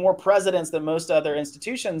produced more presidents than most other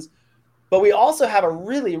institutions, but we also have a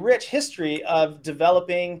really rich history of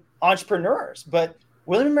developing entrepreneurs. But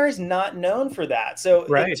William & Mary's not known for that. So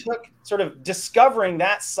It took sort of discovering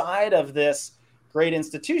that side of this great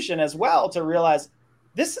institution as well to realize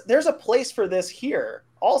there's a place for this here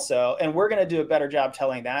also, and we're going to do a better job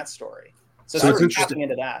telling that story. So it's interesting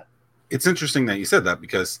into that. It's interesting that you said that,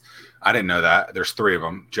 because I didn't know that. There's three of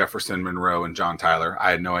them: Jefferson, Monroe, and John Tyler.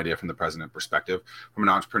 I had no idea from the president perspective. From an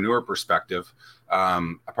entrepreneur perspective, I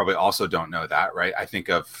probably also don't know that, right? I think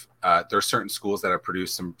of there are certain schools that have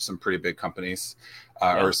produced some pretty big companies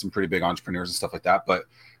or some pretty big entrepreneurs and stuff like that. But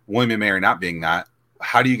William & Mary not being that,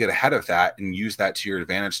 how do you get ahead of that and use that to your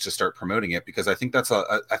advantage to start promoting it? Because I think that's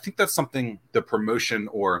something, the promotion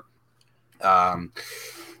or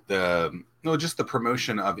just the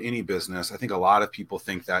promotion of any business. I think a lot of people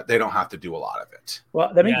think that they don't have to do a lot of it. Well,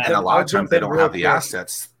 and a lot of times they don't have the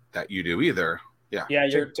assets that you do either. Yeah. Yeah.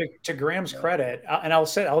 To Graham's credit, and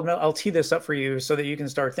I'll tee this up for you so that you can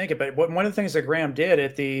start thinking. But one of the things that Graham did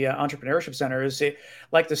at the Entrepreneurship Center is,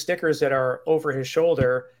 like the stickers that are over his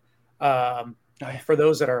shoulder. For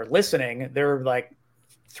those that are listening, they're like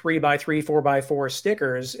 3x3, 4x4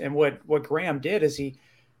 stickers. And what Graham did is he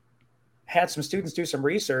had some students do some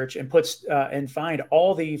research and and find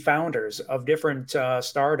all the founders of different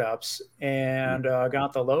startups and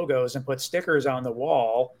got the logos and put stickers on the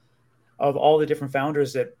wall of all the different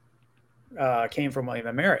founders that came from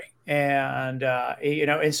William & Mary. And,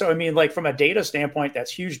 and so, I mean, like from a data standpoint,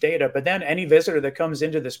 that's huge data. But then any visitor that comes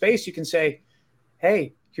into the space, you can say,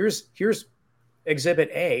 hey, here's exhibit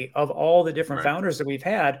A of all the different founders that we've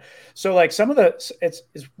had. So like it's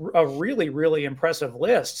a really, really impressive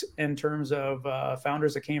list in terms of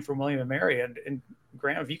founders that came from William & Mary. And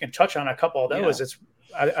Graham, if you can touch on a couple of those, it's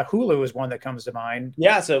Hulu is one that comes to mind.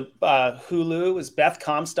 Yeah. So Hulu is Beth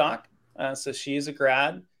Comstock. So she's a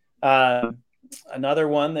grad. Another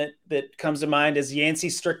one that comes to mind is Yancey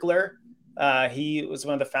Strickler. He was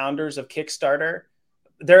one of the founders of Kickstarter.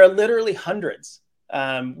 There are literally hundreds.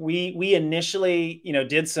 We initially,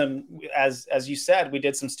 did some, as you said, we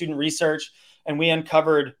did some student research, and we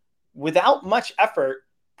uncovered, without much effort,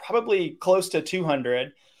 probably close to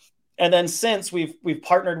 200. And then since we've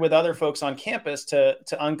partnered with other folks on campus to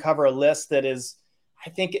uncover a list that is,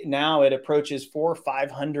 I think now it approaches 400 or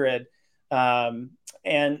 500.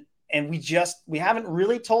 And we haven't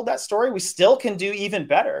really told that story. We still can do even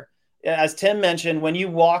better. As Tim mentioned, when you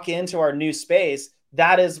walk into our new space,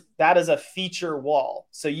 that is a feature wall.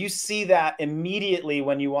 So you see that immediately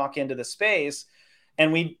when you walk into the space.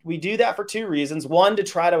 And we do that for two reasons. One, to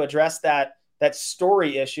try to address that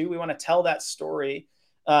story issue. We want to tell that story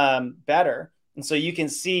better. And so you can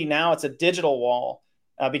see now it's a digital wall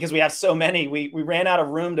because we have so many. We ran out of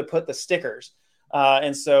room to put the stickers.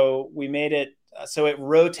 And so we made it so it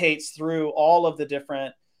rotates through all of the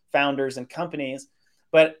different founders and companies.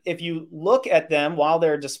 But if you look at them while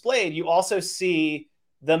they're displayed, you also see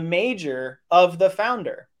the major of the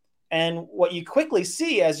founder. And what you quickly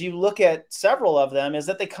see as you look at several of them is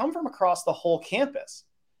that they come from across the whole campus.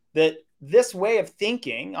 That this way of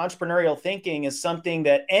thinking, entrepreneurial thinking, is something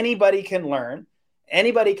that anybody can learn.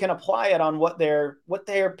 Anybody can apply it on what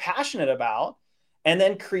they're passionate about, and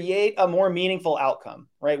then create a more meaningful outcome,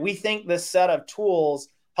 right? We think this set of tools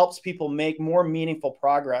helps people make more meaningful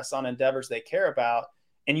progress on endeavors they care about.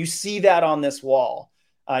 And you see that on this wall.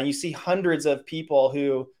 You see hundreds of people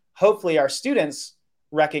who hopefully our students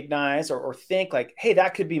recognize or think like, hey,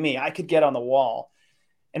 that could be me. I could get on the wall.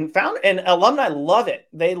 And alumni love it.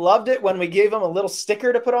 They loved it when we gave them a little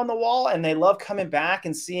sticker to put on the wall, and they love coming back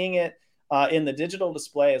and seeing it in the digital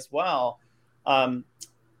display as well.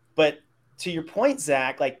 But to your point,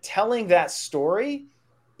 Zach, like telling that story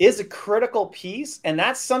is a critical piece. And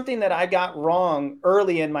that's something that I got wrong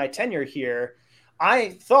early in my tenure here. I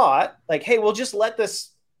thought like, hey, we'll just let this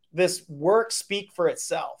work speak for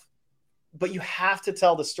itself. But you have to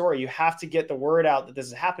tell the story. You have to get the word out that this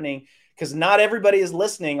is happening, because not everybody is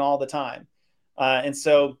listening all the time. And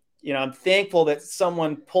so, I'm thankful that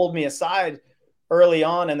someone pulled me aside early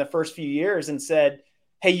on in the first few years and said,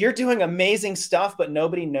 hey, you're doing amazing stuff, but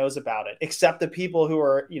nobody knows about it except the people who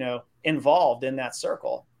are, involved in that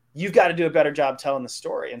circle. You've got to do a better job telling the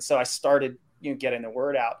story. And so I started, getting the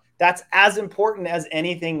word out. That's as important as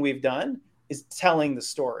anything we've done, is telling the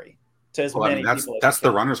story to as many people. That's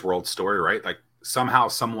the Runner's World story, right? Like somehow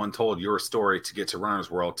someone told your story to get to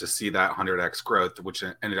Runner's World to see that 100x growth, which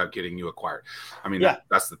ended up getting you acquired. I mean,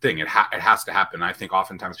 that's the thing. It has to happen. I think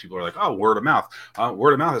oftentimes people are like, oh, word of mouth.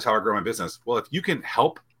 Word of mouth is how I grow my business. Well, if you can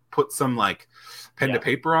help put some like pen to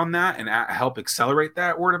paper on that and help accelerate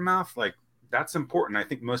that word of mouth, like that's important. I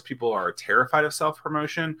think most people are terrified of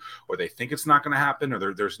self-promotion, or they think it's not going to happen,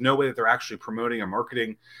 or there's no way that they're actually promoting or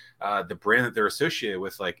marketing the brand that they're associated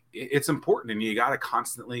with. Like it's important, and you got to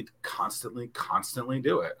constantly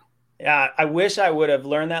do it. Yeah. I wish I would have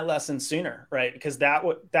learned that lesson sooner, right? Because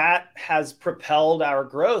that has propelled our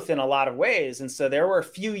growth in a lot of ways. And so there were a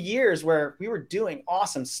few years where we were doing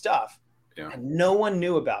awesome stuff and no one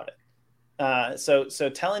knew about it. So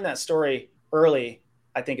telling that story early,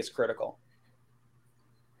 I think is critical.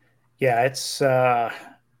 Yeah, it's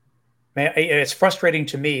frustrating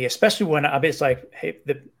to me, especially when it's like, hey,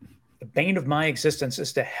 the bane of my existence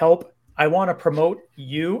is to help. I want to promote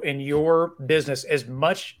you and your business as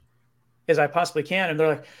much as I possibly can. And they're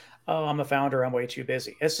like, oh, I'm a founder, I'm way too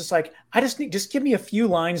busy. It's just like, just give me a few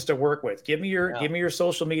lines to work with. Give me your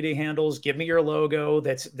social media handles, give me your logo.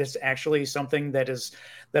 That's actually something that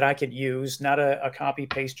I could use, not a copy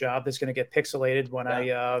paste job that's going to get pixelated when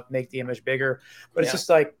I make the image bigger. But it's just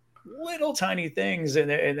like little tiny things. And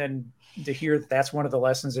then to hear that's one of the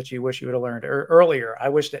lessons that you wish you would have learned earlier. I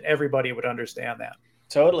wish that everybody would understand that.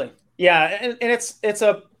 Totally. Yeah. And it's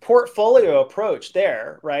a portfolio approach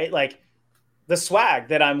there, right? Like the swag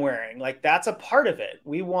that I'm wearing, like that's a part of it.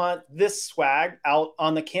 We want this swag out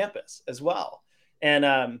on the campus as well. And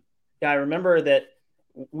I remember that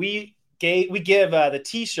we give the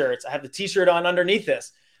t-shirts. I have the t-shirt on underneath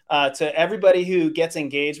this to everybody who gets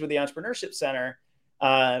engaged with the Entrepreneurship Center.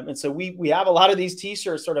 And so we have a lot of these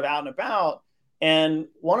t-shirts sort of out and about. And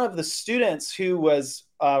one of the students who was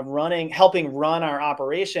helping run our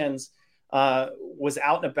operations was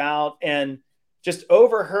out and about and just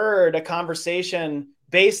overheard a conversation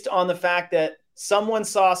based on the fact that someone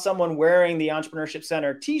saw someone wearing the Entrepreneurship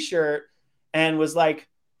Center t-shirt and was like,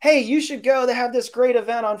 hey, you should go. They have this great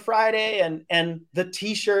event on Friday. And the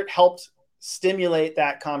t-shirt helped stimulate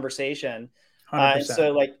that conversation. And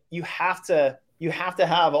so like you have to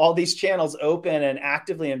have all these channels open and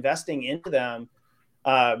actively investing into them.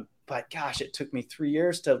 But gosh, it took me 3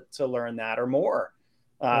 years to learn that or more.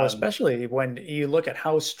 Well, especially when you look at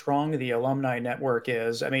how strong the alumni network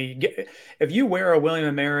is. I mean, if you wear a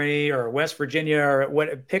William & Mary or West Virginia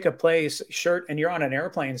or pick a place shirt and you're on an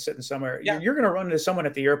airplane sitting somewhere, you're going to run into someone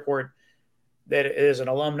at the airport that is an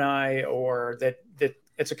alumni or that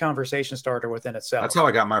it's a conversation starter within itself. That's how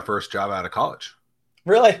I got my first job out of college.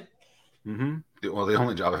 Really? Mm-hmm. Well, the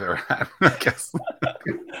only job I've ever had, I guess.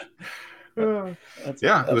 It was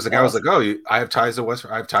a guy who was like, oh, I have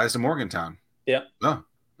ties to Morgantown. Yeah. Oh,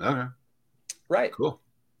 okay. Right. Cool.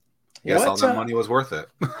 Yes, all that money was worth it.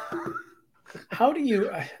 How do you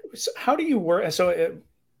work? So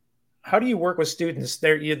how do you work with students?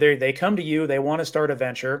 They come to you, they want to start a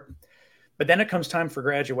venture, but then it comes time for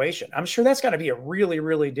graduation. I'm sure that's got to be a really,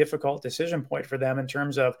 really difficult decision point for them in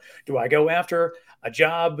terms of, do I go after a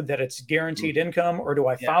job that it's guaranteed income, or do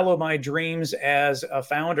I follow my dreams as a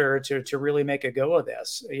founder to really make a go of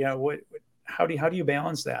this? How do you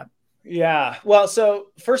balance that? Yeah. Well, so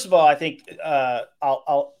first of all, I think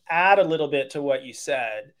I'll add a little bit to what you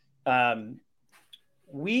said.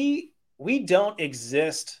 We don't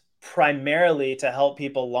exist primarily to help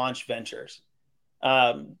people launch ventures.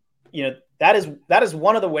 That is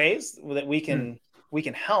one of the ways that we can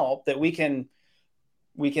help, that we can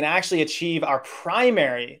actually achieve our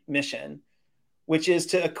primary mission, which is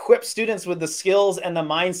to equip students with the skills and the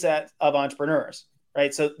mindset of entrepreneurs,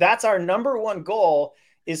 right? So that's our number one goal,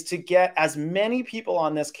 is to get as many people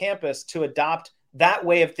on this campus to adopt that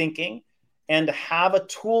way of thinking and to have a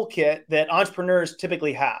toolkit that entrepreneurs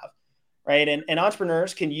typically have, right? And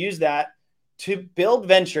entrepreneurs can use that to build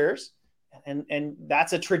ventures. And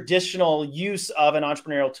that's a traditional use of an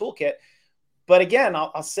entrepreneurial toolkit. But again,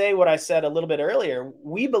 I'll say what I said a little bit earlier.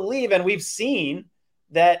 We believe, and we've seen,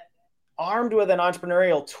 that armed with an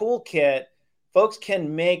entrepreneurial toolkit, folks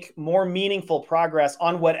can make more meaningful progress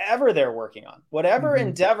on whatever they're working on, whatever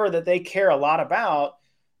endeavor that they care a lot about.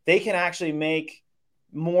 They can actually make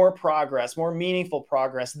more progress, more meaningful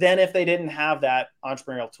progress than if they didn't have that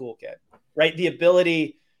entrepreneurial toolkit, right? The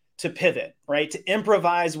ability to pivot, right? To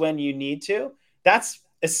improvise when you need to. That's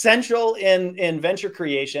essential in venture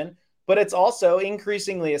creation, but it's also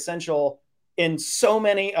increasingly essential in so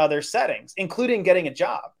many other settings, including getting a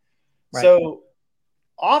job. Right. So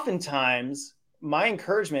oftentimes my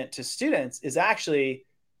encouragement to students is actually,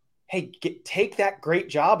 hey, take that great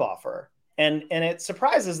job offer. And it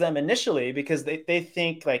surprises them initially because they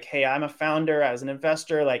think like, hey, I'm a founder, as an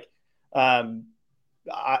investor, like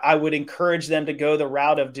I would encourage them to go the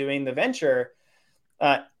route of doing the venture.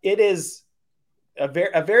 It is a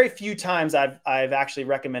very few times I've actually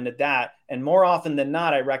recommended that. And more often than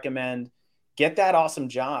not, I recommend get that awesome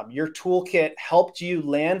job. Your toolkit helped you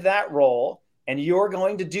land that role, and you're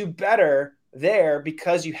going to do better there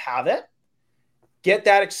because you have it. Get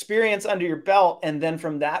that experience under your belt. And then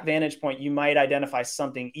from that vantage point, you might identify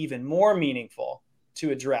something even more meaningful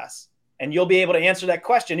to address. And you'll be able to answer that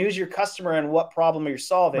question. Who's your customer and what problem are you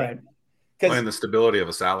solving? Right. And the stability of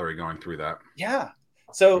a salary going through that. Yeah.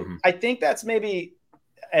 So I think that's maybe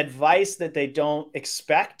advice that they don't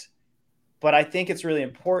expect, but I think it's really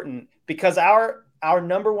important because our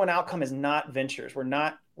number one outcome is not ventures. We're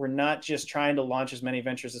not just trying to launch as many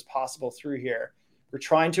ventures as possible through here. We're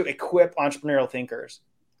trying to equip entrepreneurial thinkers.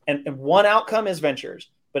 And one outcome is ventures,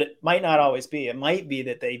 but it might not always be. It might be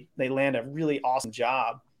that they land a really awesome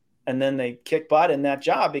job and then they kick butt in that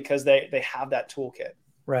job because they have that toolkit.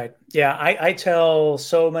 Right. Yeah. I tell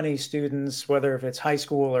so many students, whether if it's high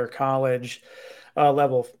school or college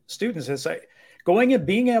level students, it's like going and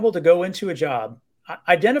being able to go into a job,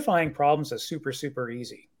 identifying problems is super, super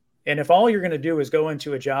easy. And if all you're going to do is go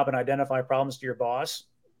into a job and identify problems to your boss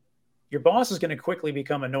is going to quickly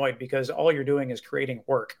become annoyed because all you're doing is creating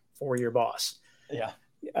work for your boss. Yeah.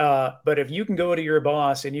 But if you can go to your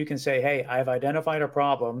boss and you can say, hey, I've identified a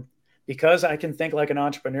problem because I can think like an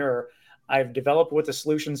entrepreneur. I've developed what the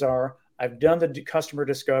solutions are. I've done the customer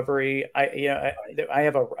discovery. I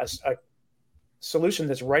have a solution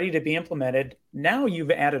that's ready to be implemented. Now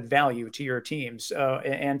you've added value to your teams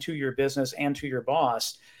and to your business and to your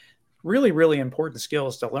boss. Really, really important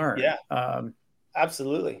skills to learn. Yeah,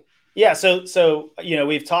 absolutely. Yeah. So,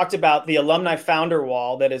 we've talked about the alumni founder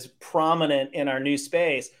wall that is prominent in our new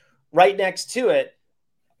space. Right next to it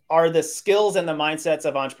are the skills and the mindsets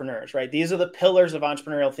of entrepreneurs, right? These are the pillars of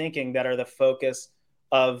entrepreneurial thinking that are the focus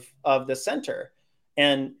of the center.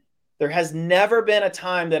 And there has never been a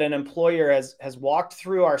time that an employer has walked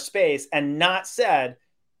through our space and not said,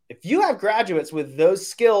 if you have graduates with those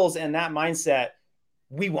skills and that mindset,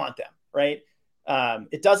 we want them, right?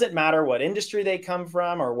 It doesn't matter what industry they come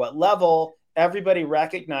from or what level. Everybody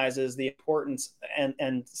recognizes the importance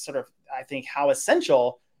and sort of, I think, how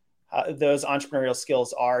essential those entrepreneurial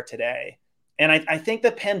skills are today. And I think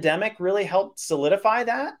the pandemic really helped solidify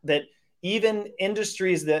that even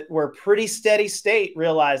industries that were pretty steady state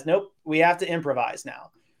realized, nope, we have to improvise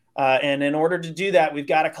now. And in order to do that, we've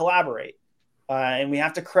got to collaborate. And we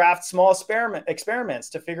have to craft small experiments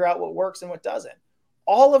to figure out what works and what doesn't.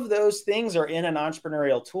 All of those things are in an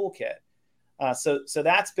entrepreneurial toolkit. So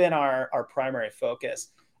that's been our primary focus.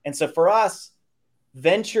 And so for us,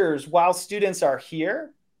 ventures, while students are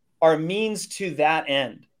here, are means to that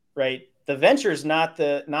end, right? The venture is not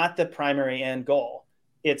the primary end goal.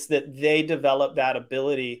 It's that they develop that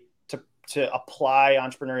ability to apply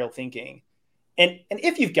entrepreneurial thinking. And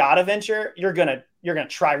if you've got a venture, you're gonna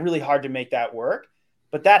try really hard to make that work,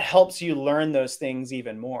 but that helps you learn those things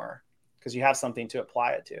even more because you have something to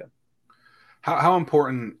apply it to. How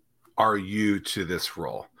important are you to this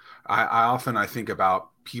role? I think about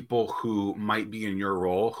people who might be in your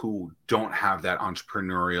role who don't have that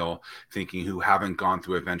entrepreneurial thinking, who haven't gone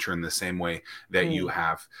through a venture in the same way that you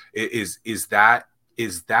have. Is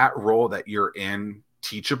that role that you're in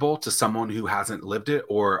teachable to someone who hasn't lived it,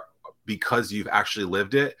 or because you've actually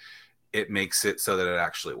lived it, it makes it so that it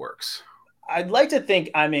actually works? I'd like to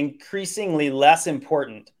think I'm increasingly less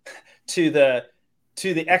important to the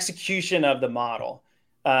execution of the model.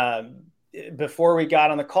 Before we got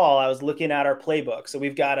on the call, I was looking at our playbook. So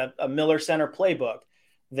we've got a Miller Center playbook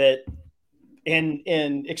that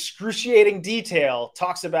in excruciating detail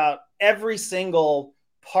talks about every single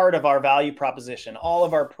part of our value proposition, all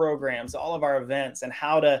of our programs, all of our events, and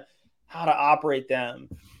how to operate them.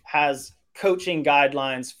 Has coaching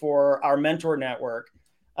guidelines for our mentor network.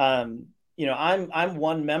 I'm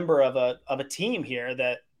one member of a team here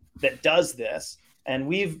that does this, and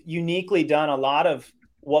we've uniquely done a lot of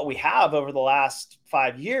what we have over the last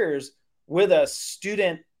 5 years with a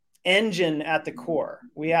student engine at the core.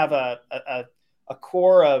 We have a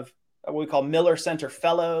core of what we call Miller Center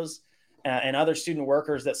Fellows and other student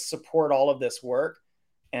workers that support all of this work.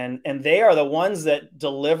 And they are the ones that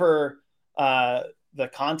deliver the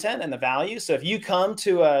content and the value. So if you come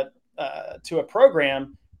to a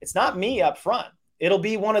program, it's not me up front. It'll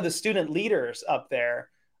be one of the student leaders up there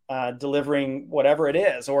delivering whatever it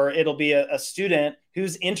is, or it'll be a student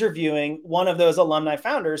who's interviewing one of those alumni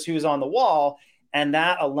founders who's on the wall, and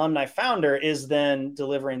that alumni founder is then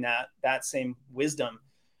delivering that same wisdom.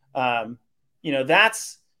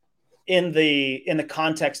 That's in the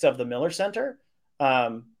context of the Miller Center.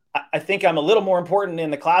 I think I'm a little more important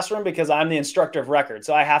in the classroom because I'm the instructor of record,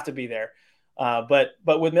 so I have to be there. But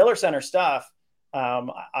with Miller Center stuff,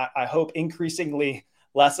 I hope increasingly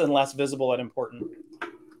less and less visible and important.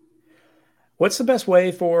 What's the best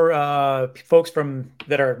way for folks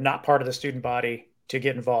that are not part of the student body to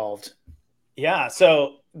get involved? Yeah,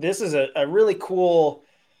 so this is a really cool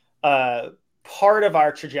part of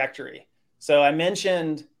our trajectory. So I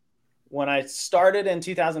mentioned when I started in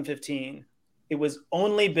 2015, it was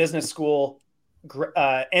only business school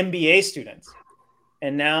MBA students.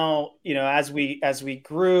 And now, as we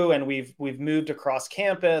grew and we've moved across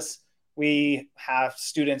campus, we have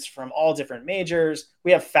students from all different majors.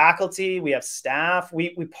 We have faculty, we have staff.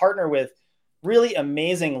 We partner with really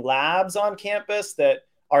amazing labs on campus that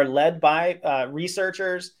are led by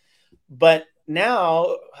researchers. But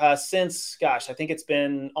now, since, I think it's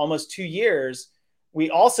been almost 2 years, we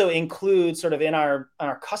also include sort of in our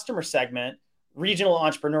customer segment, regional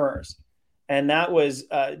entrepreneurs. And that was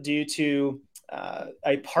due to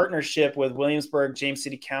a partnership with Williamsburg, James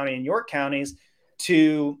City County, and York counties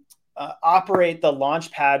to operate the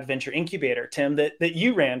Launchpad Venture Incubator, Tim, that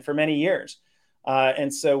you ran for many years.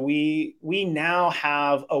 And so we now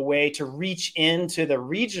have a way to reach into the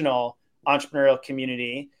regional entrepreneurial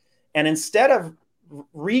community. And instead of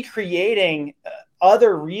recreating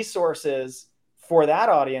other resources for that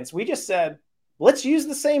audience, we just said, let's use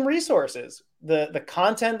the same resources. The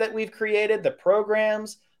content that we've created, the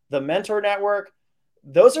programs, the mentor network,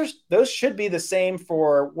 those should be the same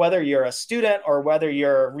for whether you're a student or whether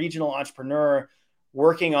you're a regional entrepreneur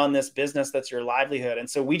working on this business that's your livelihood. And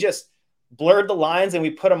so we just blurred the lines and we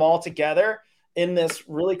put them all together in this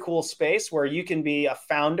really cool space where you can be a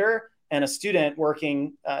founder and a student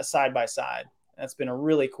working side by side. That's been a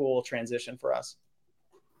really cool transition for us.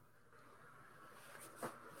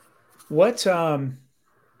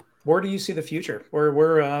 Where do you see the future?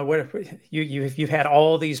 What you've had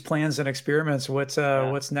all these plans and experiments. What's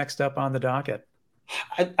next up on the docket?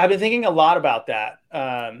 I've been thinking a lot about that,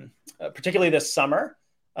 particularly this summer,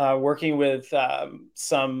 working with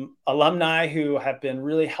some alumni who have been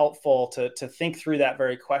really helpful to think through that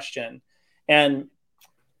very question. And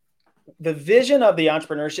the vision of the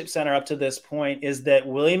Entrepreneurship Center up to this point is that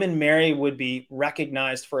William and Mary would be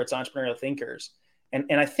recognized for its entrepreneurial thinkers.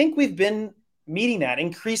 And I think we've been meeting that.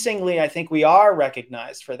 Increasingly, I think we are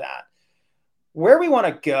recognized for that. Where we want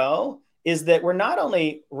to go is that we're not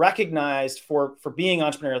only recognized for being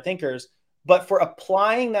entrepreneurial thinkers, but for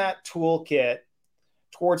applying that toolkit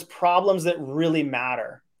towards problems that really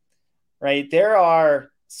matter, right? There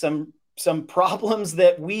are some problems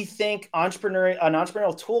that we think an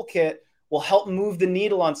entrepreneurial toolkit will help move the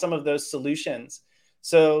needle on some of those solutions.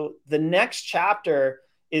 So the next chapter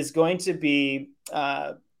is going to be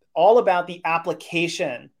all about the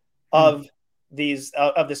application of this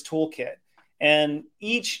toolkit. And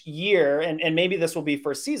each year, and maybe this will be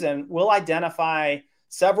for a season, we'll identify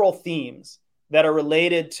several themes that are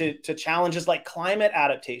related to challenges like climate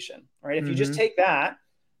adaptation, right? If you just take that,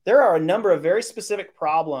 there are a number of very specific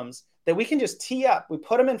problems that we can just tee up. We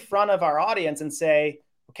put them in front of our audience and say,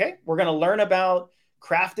 okay, we're going to learn about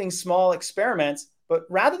crafting small experiments. But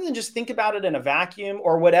rather than just think about it in a vacuum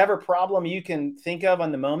or whatever problem you can think of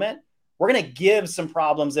on the moment, we're going to give some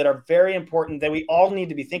problems that are very important that we all need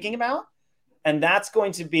to be thinking about. And that's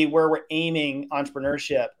going to be where we're aiming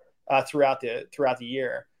entrepreneurship throughout the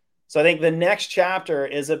year. So I think the next chapter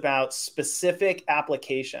is about specific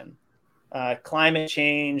application, climate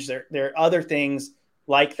change. There are other things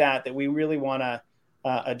like that we really want to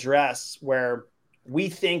address where we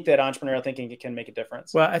think that entrepreneurial thinking can make a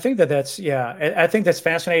difference. Well, I think I think that's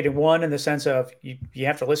fascinating. One, in the sense of you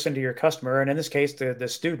have to listen to your customer. And in this case, the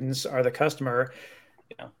students are the customer.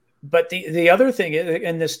 Yeah. But the other thing,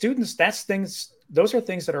 and the students, those are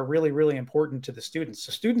things that are really, really important to the students.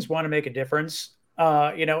 So students want to make a difference.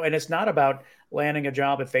 And it's not about landing a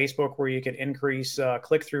job at Facebook where you can increase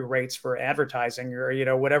click-through rates for advertising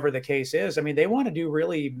or, whatever the case is. I mean, they want to do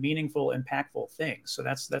really meaningful, impactful things. So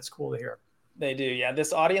that's cool to hear. They do. Yeah.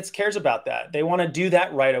 This audience cares about that. They want to do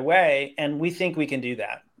that right away. And we think we can do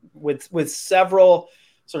that with several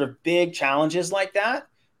sort of big challenges like that.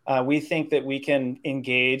 We think that we can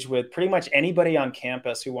engage with pretty much anybody on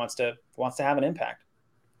campus who wants to have an impact.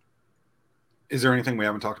 Is there anything we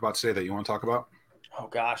haven't talked about today that you want to talk about? Oh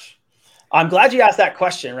gosh, I'm glad you asked that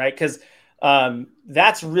question, right? Because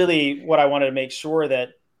that's really what I wanted to make sure that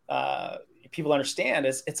people understand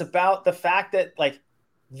is it's about the fact that like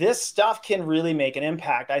this stuff can really make an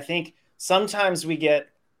impact. I think sometimes we get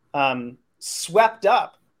swept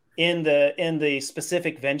up in the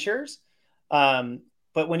specific ventures.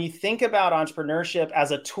 But when you think about entrepreneurship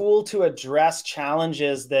as a tool to address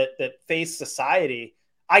challenges that face society,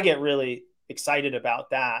 I get really excited about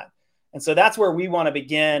that. And so that's where we want to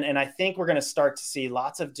begin. And I think we're going to start to see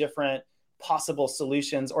lots of different possible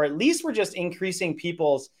solutions, or at least we're just increasing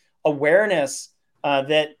people's awareness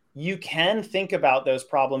that you can think about those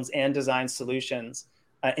problems and design solutions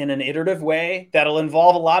in an iterative way that'll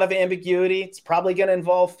involve a lot of ambiguity. It's probably going to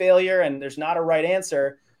involve failure, and there's not a right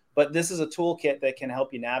answer. But this is a toolkit that can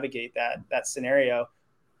help you navigate that scenario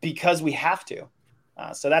because we have to.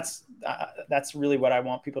 So that's really what I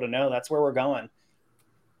want people to know. That's where we're going.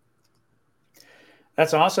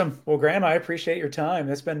 That's awesome. Well, Graham, I appreciate your time.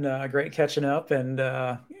 It's been great catching up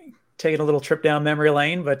and taking a little trip down memory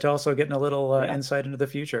lane, but also getting a little insight into the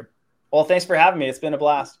future. Well, thanks for having me. It's been a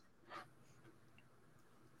blast.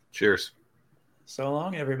 Cheers. So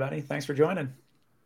long, everybody. Thanks for joining.